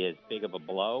wouldn't be as big of a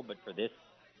blow, but for this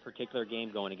particular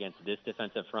game going against this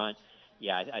defensive front,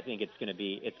 yeah, I think it's going to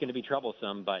be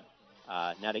troublesome, but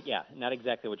not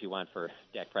exactly what you want for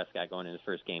Dak Prescott going in his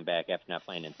first game back after not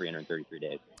playing in 333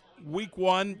 days. Week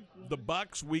 1, the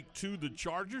Bucs. Week 2, the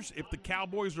Chargers. If the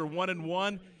Cowboys are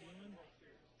 1-1,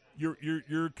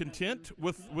 you're content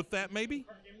with that, maybe?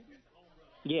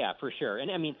 Yeah, for sure.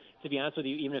 And I mean, to be honest with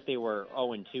you, even if they were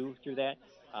 0-2 through that,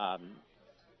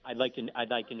 I'd like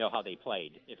to know how they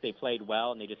played. If they played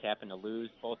well and they just happened to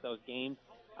lose both those games,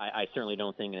 I certainly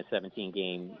don't think in a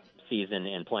 17-game season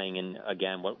and playing in,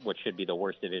 again, what should be the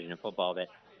worst division of football, that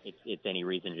it's any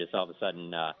reason to just all of a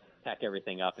sudden pack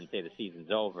everything up and say the season's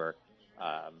over.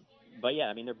 But yeah,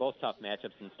 I mean, they're both tough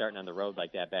matchups, and starting on the road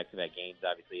like that, back-to-back games,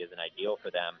 obviously isn't ideal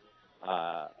for them.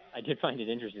 I did find it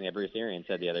interesting that Bruce Arians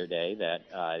said the other day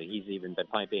that he's even been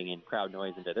piping in crowd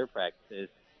noise into their practices,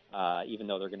 even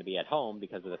though they're going to be at home,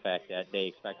 because of the fact that they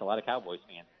expect a lot of Cowboys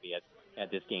fans to be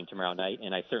at this game tomorrow night,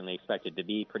 and I certainly expect it to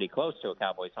be pretty close to a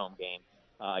Cowboys home game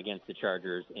against the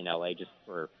Chargers in L.A., just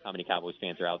for how many Cowboys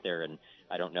fans are out there, and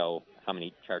I don't know how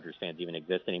many Chargers fans even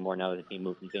exist anymore now that the team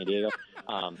moved from San Diego.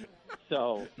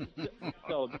 So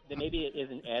maybe it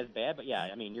isn't as bad, but yeah,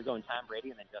 I mean, you're going Tom Brady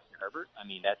and then Justin Herbert. I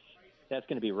mean, that's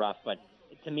going to be rough, but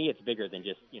to me, it's bigger than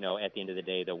just, at the end of the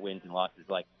day, the wins and losses.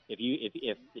 Like if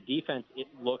the defense, it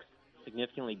looks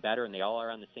significantly better and they all are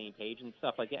on the same page and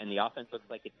stuff like that, and the offense looks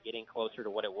like it's getting closer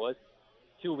to what it was,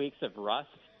 2 weeks of rust,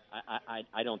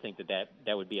 I don't think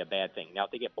that would be a bad thing. Now,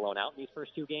 if they get blown out in these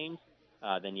first 2 games,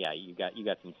 then yeah, you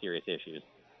got some serious issues.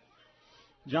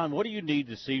 John, what do you need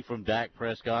to see from Dak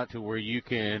Prescott to where you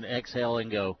can exhale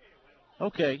and go,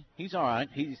 okay, he's all right,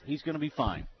 he's going to be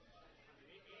fine?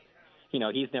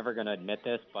 He's never going to admit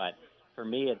this, but for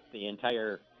me, it's the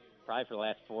entire, probably for the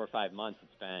last 4 or 5 months,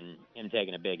 it's been him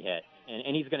taking a big hit.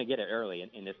 And he's going to get it early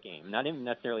in this game, not even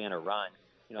necessarily on a run.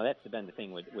 That's been the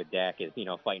thing with Dak is,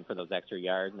 fighting for those extra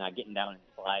yards, not getting down and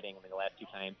sliding. The last 2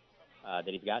 times that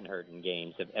he's gotten hurt in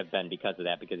games have been because of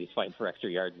that, because he's fighting for extra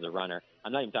yards as a runner.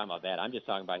 I'm not even talking about that. I'm just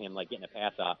talking about him, like, getting a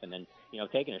pass off and then,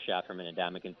 taking a shot from an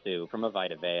Ndamukong Suh, from a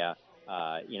Vita Vea,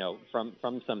 from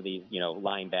some of these,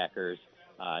 linebackers,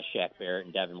 Shaq Barrett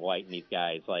and Devin White and these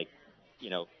guys, like,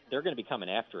 they're going to be coming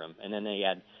after him. And then they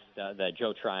had the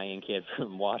Joe Tryon kid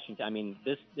from Washington. I mean,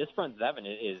 this front seven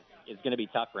is going to be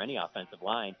tough for any offensive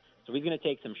line. So he's going to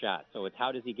take some shots. So it's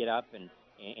how does he get up and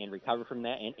recover from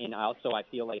that? And also I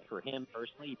feel like for him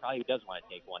personally, he probably does want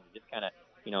to take one. Just kind of,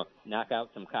 knock out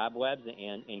some cobwebs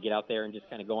and get out there and just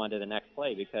kind of go on to the next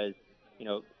play because,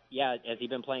 has he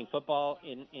been playing football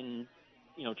in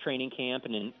training camp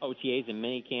and in OTAs and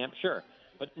mini camp? Sure.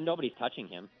 But nobody's touching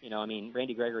him.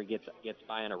 Randy Gregory gets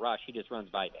by on a rush. He just runs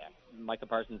by Dak. Micah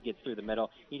Parsons gets through the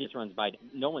middle. He just runs by.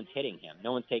 No one's hitting him.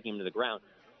 No one's taking him to the ground.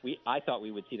 I thought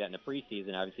we would see that in the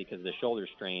preseason, obviously, because of the shoulder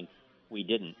strain. We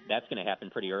didn't. That's going to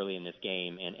happen pretty early in this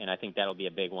game, and I think that'll be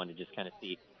a big one to just kind of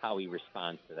see how he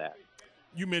responds to that.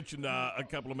 You mentioned a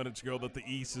couple of minutes ago that the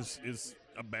East is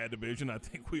a bad division. I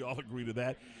think we all agree to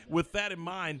that. With that in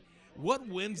mind, what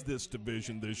wins this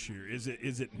division this year? Is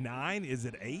it 9? Is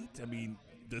it 8? I mean,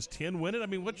 does 10 win it? I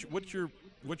mean, what's your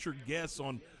guess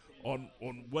on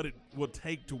what it will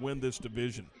take to win this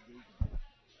division?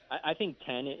 I think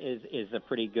 10 is a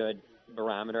pretty good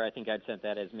barometer. I think I'd set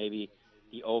that as maybe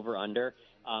the over-under.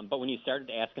 But when you started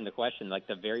asking the question, like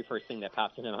the very first thing that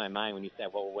popped into my mind when you said,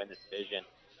 well, we'll win this division,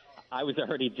 I was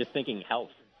already just thinking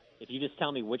health. If you just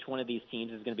tell me which one of these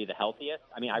teams is going to be the healthiest,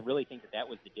 I mean, I really think that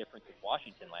was the difference with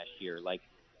Washington last year. Like,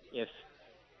 if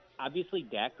obviously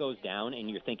Dak goes down and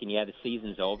you're thinking, yeah, the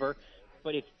season's over,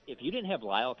 but if you didn't have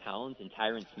Lyle Collins and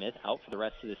Tyron Smith out for the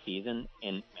rest of the season,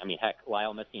 and, I mean, heck,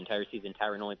 Lyle missed the entire season,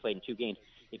 Tyron only played in 2 games.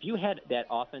 If you had that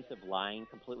offensive line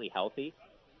completely healthy,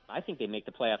 I think they make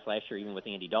the playoffs last year even with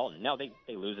Andy Dalton. Now, they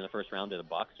lose in the first round to the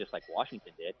Bucs just like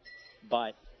Washington did,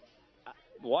 but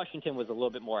Washington was a little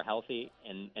bit more healthy,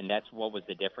 and that's what was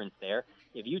the difference there.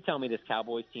 If you tell me this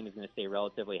Cowboys team is going to stay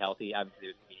relatively healthy, obviously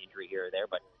there's going to be an injury here or there,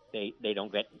 but they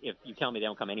don't get – if you tell me they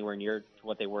don't come anywhere near to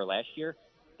what they were last year,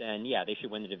 then, yeah, they should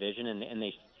win the division, and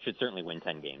they should certainly win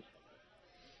 10 games.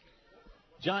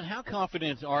 John, how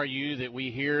confident are you that we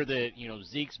hear that,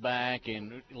 Zeke's back,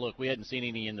 and, look, we hadn't seen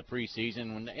any in the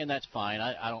preseason, and that's fine.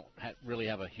 I don't really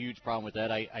have a huge problem with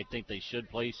that. I think they should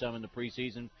play some in the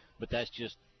preseason, but that's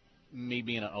just me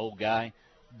being an old guy.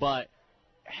 But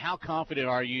how confident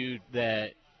are you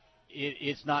that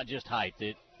it's not just hype,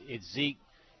 that Zeke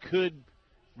could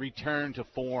return to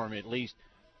form, at least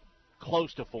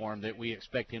close to form, that we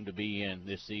expect him to be in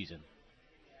this season?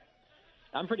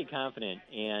 I'm pretty confident,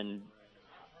 and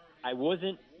I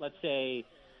wasn't, let's say,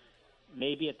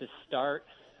 maybe at the start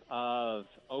of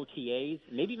OTAs,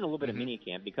 maybe even a little bit of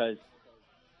minicamp, because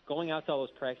going out to all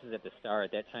those practices at the start,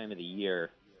 at that time of the year,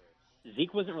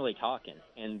 Zeke wasn't really talking,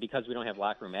 and because we don't have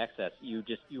locker room access, you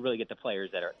really get the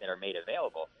players that are made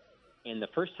available. And the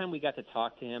first time we got to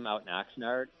talk to him out in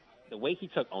Oxnard, the way he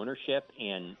took ownership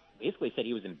and basically said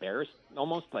he was embarrassed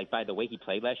almost like by the way he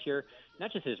played last year,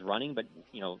 not just his running, but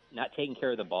not taking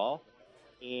care of the ball.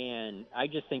 And I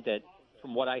just think that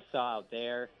from what I saw out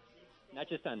there, not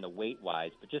just on the weight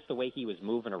wise, but just the way he was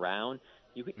moving around,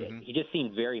 he just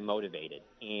seemed very motivated.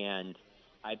 And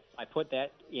I put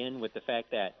that in with the fact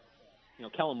that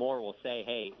Kellen Moore will say,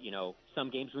 hey, some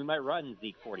games we might run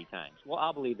Zeke 40 times. Well,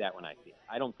 I'll believe that when I see it.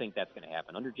 I don't think that's going to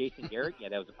happen. Under Jason Garrett, yeah,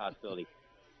 that was a possibility.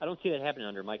 I don't see that happening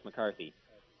under Mike McCarthy.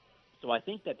 So I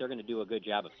think that they're going to do a good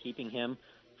job of keeping him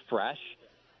fresh.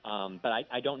 But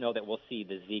I don't know that we'll see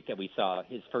the Zeke that we saw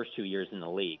his first 2 years in the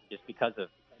league, just because of,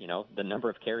 the number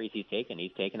of carries he's taken.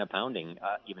 He's taken a pounding,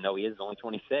 even though he is only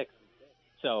 26.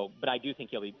 So, but I do think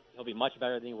he'll be much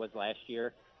better than he was last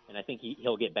year, and I think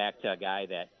he'll get back to a guy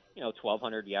that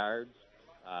 1,200 yards,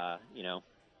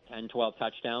 10, 12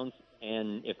 touchdowns,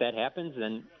 and if that happens,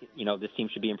 then this team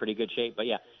should be in pretty good shape. But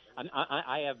yeah,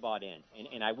 I have bought in,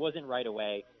 and I wasn't right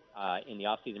away in the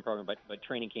off-season program, but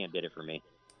training camp did it for me.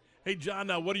 Hey John,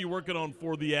 now what are you working on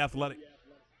for the Athletic?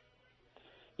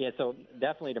 Yeah, so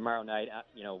definitely tomorrow night,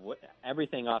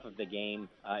 everything off of the game.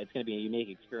 It's going to be a unique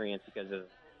experience because of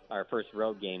our first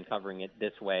road game covering it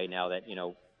this way now that,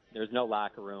 there's no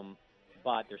locker room,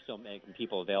 but there's still making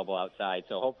people available outside.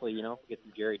 So hopefully, get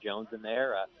some Jerry Jones in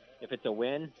there. If it's a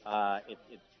win,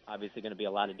 it's obviously going to be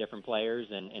a lot of different players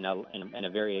and a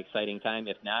very exciting time.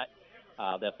 If not,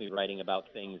 I'll definitely be writing about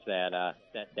things that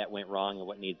went wrong and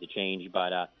what needs to change.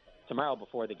 But tomorrow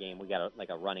before the game, we got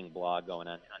a running blog going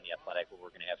on the Athletic where we're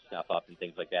going to have stuff up and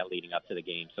things like that leading up to the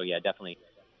game. So, yeah, definitely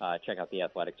check out the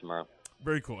Athletic tomorrow.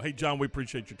 Very cool. Hey, John, we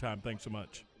appreciate your time. Thanks so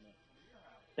much.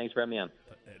 Thanks for having me on.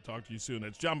 Talk to you soon.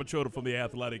 That's John Machota from the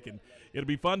Athletic, and it'll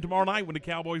be fun tomorrow night when the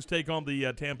Cowboys take on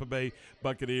the Tampa Bay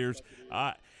Buccaneers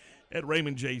at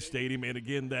Raymond J. Stadium. And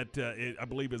again, that I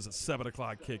believe is a 7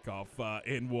 o'clock kickoff,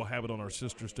 and we'll have it on our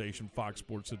sister station, Fox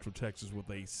Sports Central Texas, with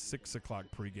a 6 o'clock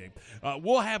pregame.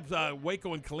 We'll have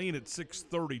Waco and Killeen at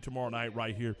 6:30 tomorrow night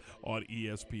right here on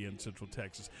ESPN Central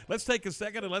Texas. Let's take a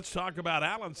second and let's talk about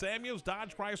Allen Samuels,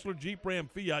 Dodge Chrysler Jeep Ram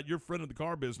Fiat, your friend in the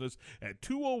car business, at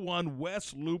 201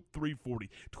 West Loop 340.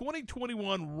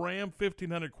 2021 Ram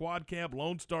 1500 Quad Cab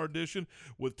Lone Star Edition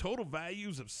with total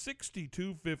values of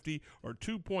 $6,250 or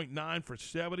 2.9 for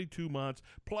 72 months,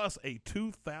 plus a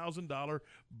 $2,000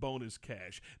 bonus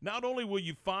cash. Not only will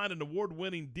you find an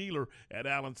award-winning dealer at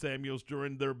Allen Samuels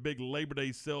during their big Labor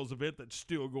Day sales event that's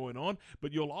still going on,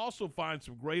 but you'll also find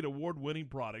some great award-winning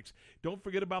products. Don't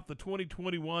forget about the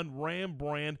 2021 Ram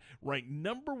brand, ranked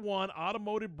 #1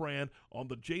 automotive brand on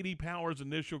the J.D. Power's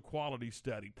initial quality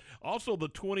study. Also, the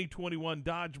 2021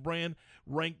 Dodge brand,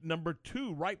 ranked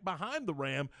 #2, right behind the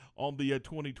Ram on the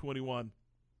 2021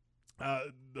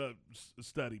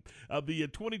 study. The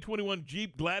 2021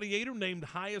 Jeep Gladiator named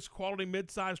highest quality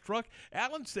midsize truck.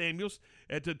 Allen Samuels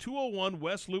at the 201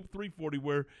 West Loop 340,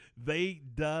 where they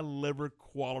deliver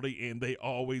quality, and they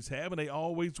always have, and they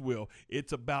always will.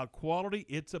 It's about quality.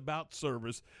 It's about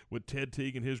service with Ted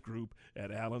Teague and his group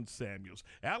at Allen Samuels.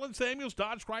 Allen Samuels,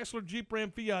 Dodge Chrysler Jeep Ram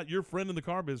Fiat, your friend in the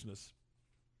car business.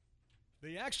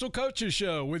 The Axel Coaches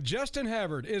Show with Justin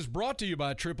Havard is brought to you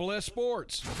by Triple S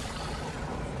Sports.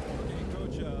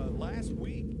 Last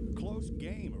week, close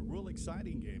game, a real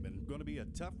exciting game, and going to be a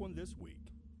tough one this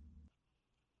week.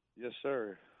 Yes,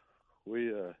 sir.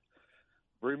 We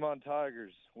Bremont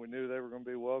Tigers, we knew they were going to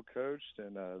be well coached,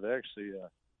 and they actually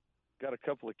got a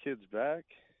couple of kids back,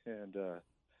 and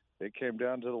it came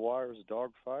down to the wire. It was a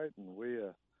dogfight, and we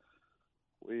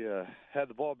had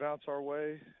the ball bounce our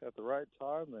way at the right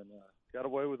time and got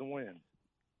away with a win.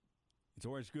 It's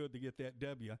always good to get that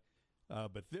W.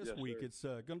 But this week,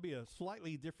 sir, it's going to be a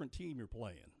slightly different team you're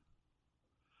playing.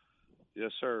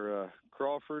 Yes, sir.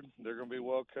 Crawford, they're going to be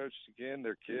well coached again.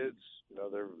 They're kids.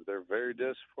 They're very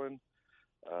disciplined,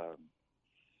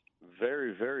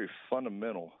 very, very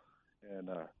fundamental, and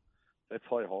they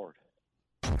play hard.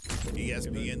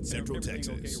 ESPN Central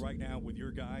Texas. Okay, right now with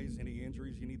your guys, any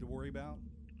injuries you need to worry about?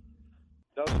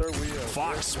 No, sir.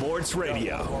 Fox Sports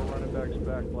Radio. Our running backs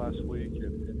back last week,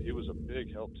 and he was a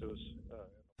big help to us.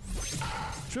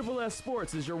 Triple S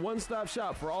Sports is your one-stop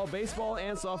shop for all baseball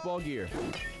and softball gear.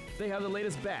 They have the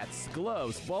latest bats,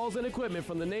 gloves, balls, and equipment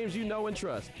from the names you know and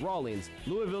trust. Rawlings,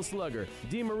 Louisville Slugger,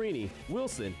 DeMarini,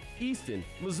 Wilson, Easton,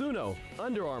 Mizuno,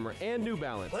 Under Armour, and New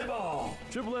Balance. Play ball!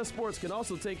 Triple S Sports can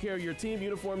also take care of your team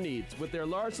uniform needs with their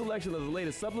large selection of the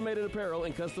latest sublimated apparel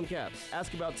and custom caps.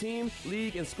 Ask about team,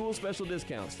 league, and school special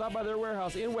discounts. Stop by their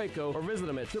warehouse in Waco or visit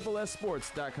them at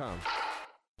triplessports.com.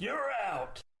 You're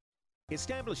out!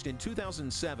 Established in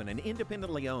 2007 and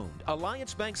independently owned,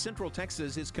 Alliance Bank Central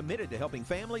Texas is committed to helping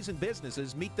families and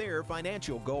businesses meet their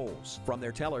financial goals. From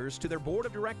their tellers to their board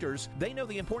of directors, they know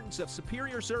the importance of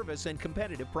superior service and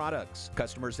competitive products.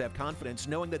 Customers have confidence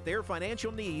knowing that their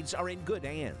financial needs are in good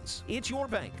hands. It's your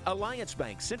bank, Alliance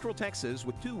Bank Central Texas,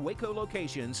 with 2 Waco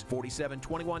locations,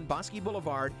 4721 Bosque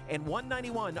Boulevard and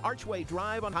 191 Archway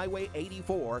Drive on Highway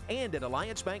 84, and at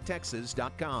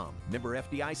AllianceBankTexas.com. Member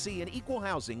FDIC and equal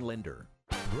housing lender.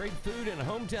 Great food and a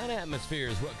hometown atmosphere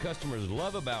is what customers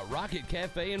love about Rocket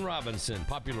Cafe in Robinson.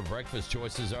 Popular breakfast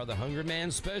choices are the Hungry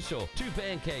Man Special, 2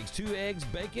 pancakes, 2 eggs,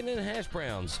 bacon, and hash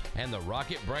browns, and the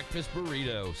Rocket Breakfast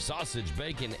Burrito, sausage,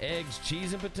 bacon, eggs,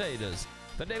 cheese, and potatoes.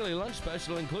 The daily lunch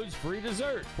special includes free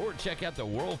dessert. Or check out the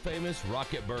world-famous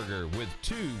Rocket Burger with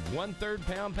 2 1/3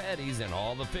 pound patties and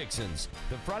all the fixins'.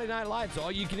 The Friday Night Lights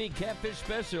all-you-can-eat catfish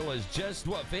special is just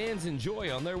what fans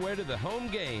enjoy on their way to the home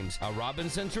games. A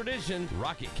Robinson tradition,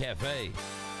 Rocket Cafe.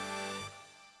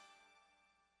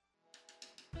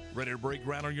 Ready to break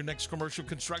ground on your next commercial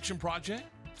construction project?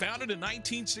 Founded in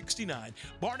 1969,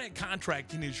 Barnett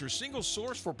Contracting is your single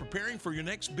source for preparing for your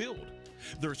next build.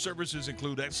 Their services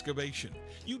include excavation,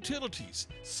 utilities,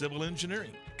 civil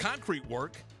engineering, concrete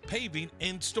work, paving,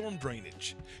 and storm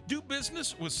drainage. Do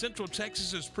business with Central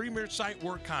Texas's premier site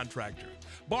work contractor,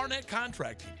 Barnett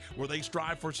Contracting, where they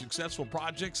strive for successful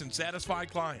projects and satisfy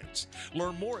clients.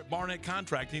 Learn more at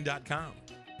barnettcontracting.com.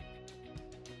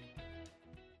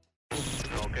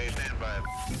 Okay, stand by.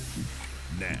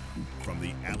 Now, from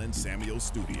the Allen Samuels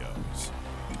Studios.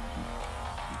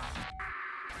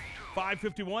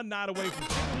 5:51, not away from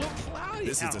a little cloudy.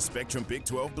 This is the Spectrum Big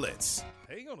 12 Blitz.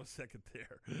 Hang on a second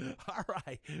there. All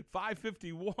right,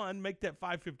 5:51, make that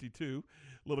 5:52.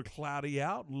 A little cloudy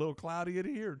out, a little cloudy in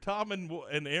here. Tom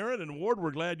and Aaron and Ward,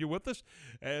 we're glad you're with us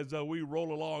as we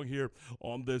roll along here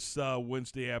on this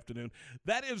Wednesday afternoon.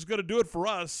 That is going to do it for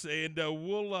us, and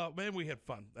man, we had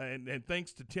fun. And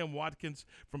thanks to Tim Watkins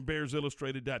from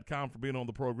BearsIllustrated.com for being on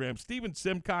the program. Stephen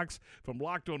Simcox from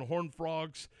Locked on Horned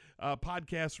Frogs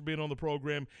podcast for being on the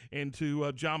program, and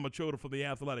to John Machota from The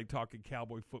Athletic talking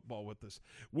Cowboy football with us.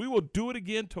 We will do it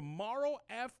again tomorrow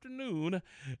afternoon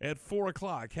at 4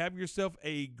 o'clock. Have yourself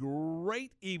a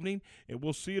great evening, and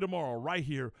we'll see you tomorrow right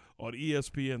here on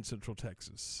ESPN Central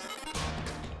Texas.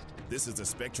 This is the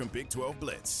Spectrum Big 12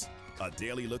 Blitz, a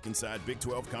daily look inside Big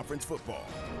 12 Conference football.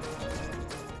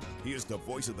 Here's the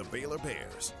voice of the Baylor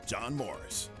Bears, John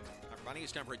Morris. Everybody,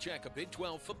 it's time for a check of Big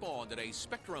 12 football on today's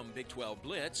Spectrum Big 12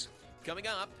 Blitz. Coming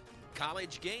up,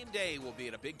 College Game Day will be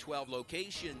at a Big 12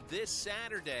 location this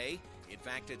Saturday. In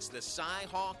fact, it's the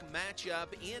Cy-Hawk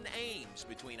matchup in Ames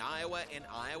between Iowa and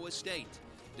Iowa State.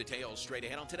 Details straight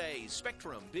ahead on today's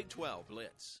Spectrum Big 12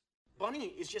 Blitz. Bunny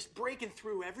is just breaking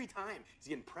through every time. He's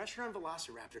getting pressure on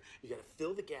Velociraptor. You got to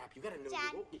fill the gap. You got to know.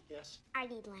 Dad, yes? I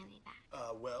need Lammy back.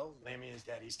 Well, Lammy is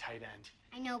Daddy's tight end.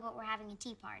 I know, but we're having a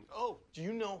tea party. Oh, do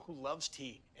you know who loves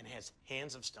tea and has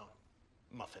hands of stone?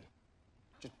 Muffin.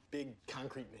 Just big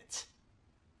concrete mitts.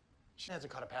 She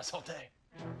hasn't caught a pass all day.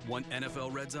 Want NFL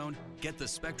Red Zone? Get the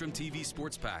Spectrum TV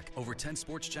Sports Pack. Over 10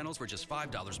 sports channels for just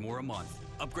 $5 more a month.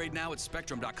 Upgrade now at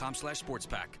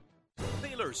spectrum.com/sportspack.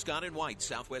 Baylor Scott & White,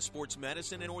 Southwest Sports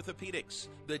Medicine and Orthopedics,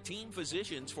 the team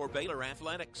physicians for Baylor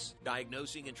Athletics,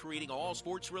 diagnosing and treating all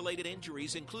sports-related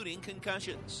injuries, including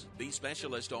concussions. These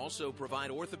specialists also provide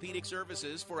orthopedic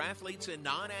services for athletes and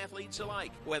non-athletes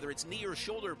alike, whether it's knee or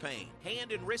shoulder pain,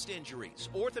 hand and wrist injuries,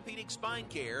 orthopedic spine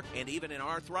care, and even an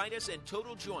arthritis and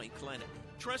total joint clinic.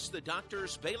 Trust the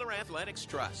doctors Baylor Athletics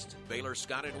trust. Baylor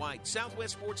Scott & White,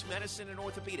 Southwest Sports Medicine and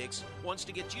Orthopedics wants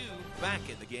to get you back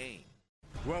in the game.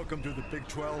 Welcome to the Big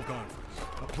 12 Conference,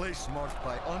 a place marked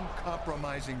by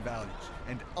uncompromising values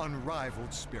and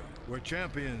unrivaled spirit, where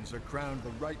champions are crowned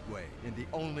the right way in the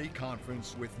only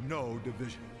conference with no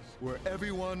divisions, where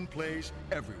everyone plays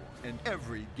everyone and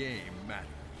every game matters.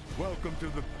 Welcome to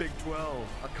the Big 12,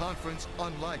 a conference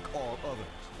unlike all others,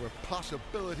 where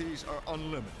possibilities are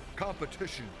unlimited,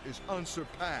 competition is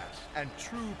unsurpassed, and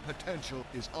true potential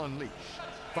is unleashed.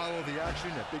 Follow the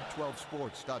action at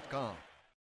Big12Sports.com.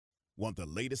 Want the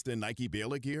latest in Nike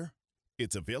Baylor gear?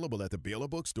 It's available at the Baylor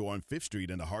Bookstore on 5th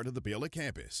Street in the heart of the Baylor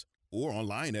campus, or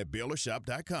online at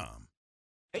BaylorShop.com.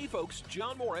 Hey folks,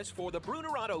 John Morris for the Bruner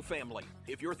Auto family.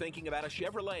 If you're thinking about a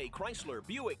Chevrolet, Chrysler,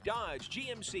 Buick, Dodge,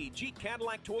 GMC, Jeep,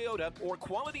 Cadillac, Toyota, or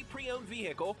quality pre-owned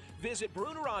vehicle, visit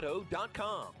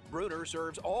BrunerAuto.com. Bruner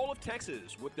serves all of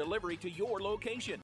Texas with delivery to your location.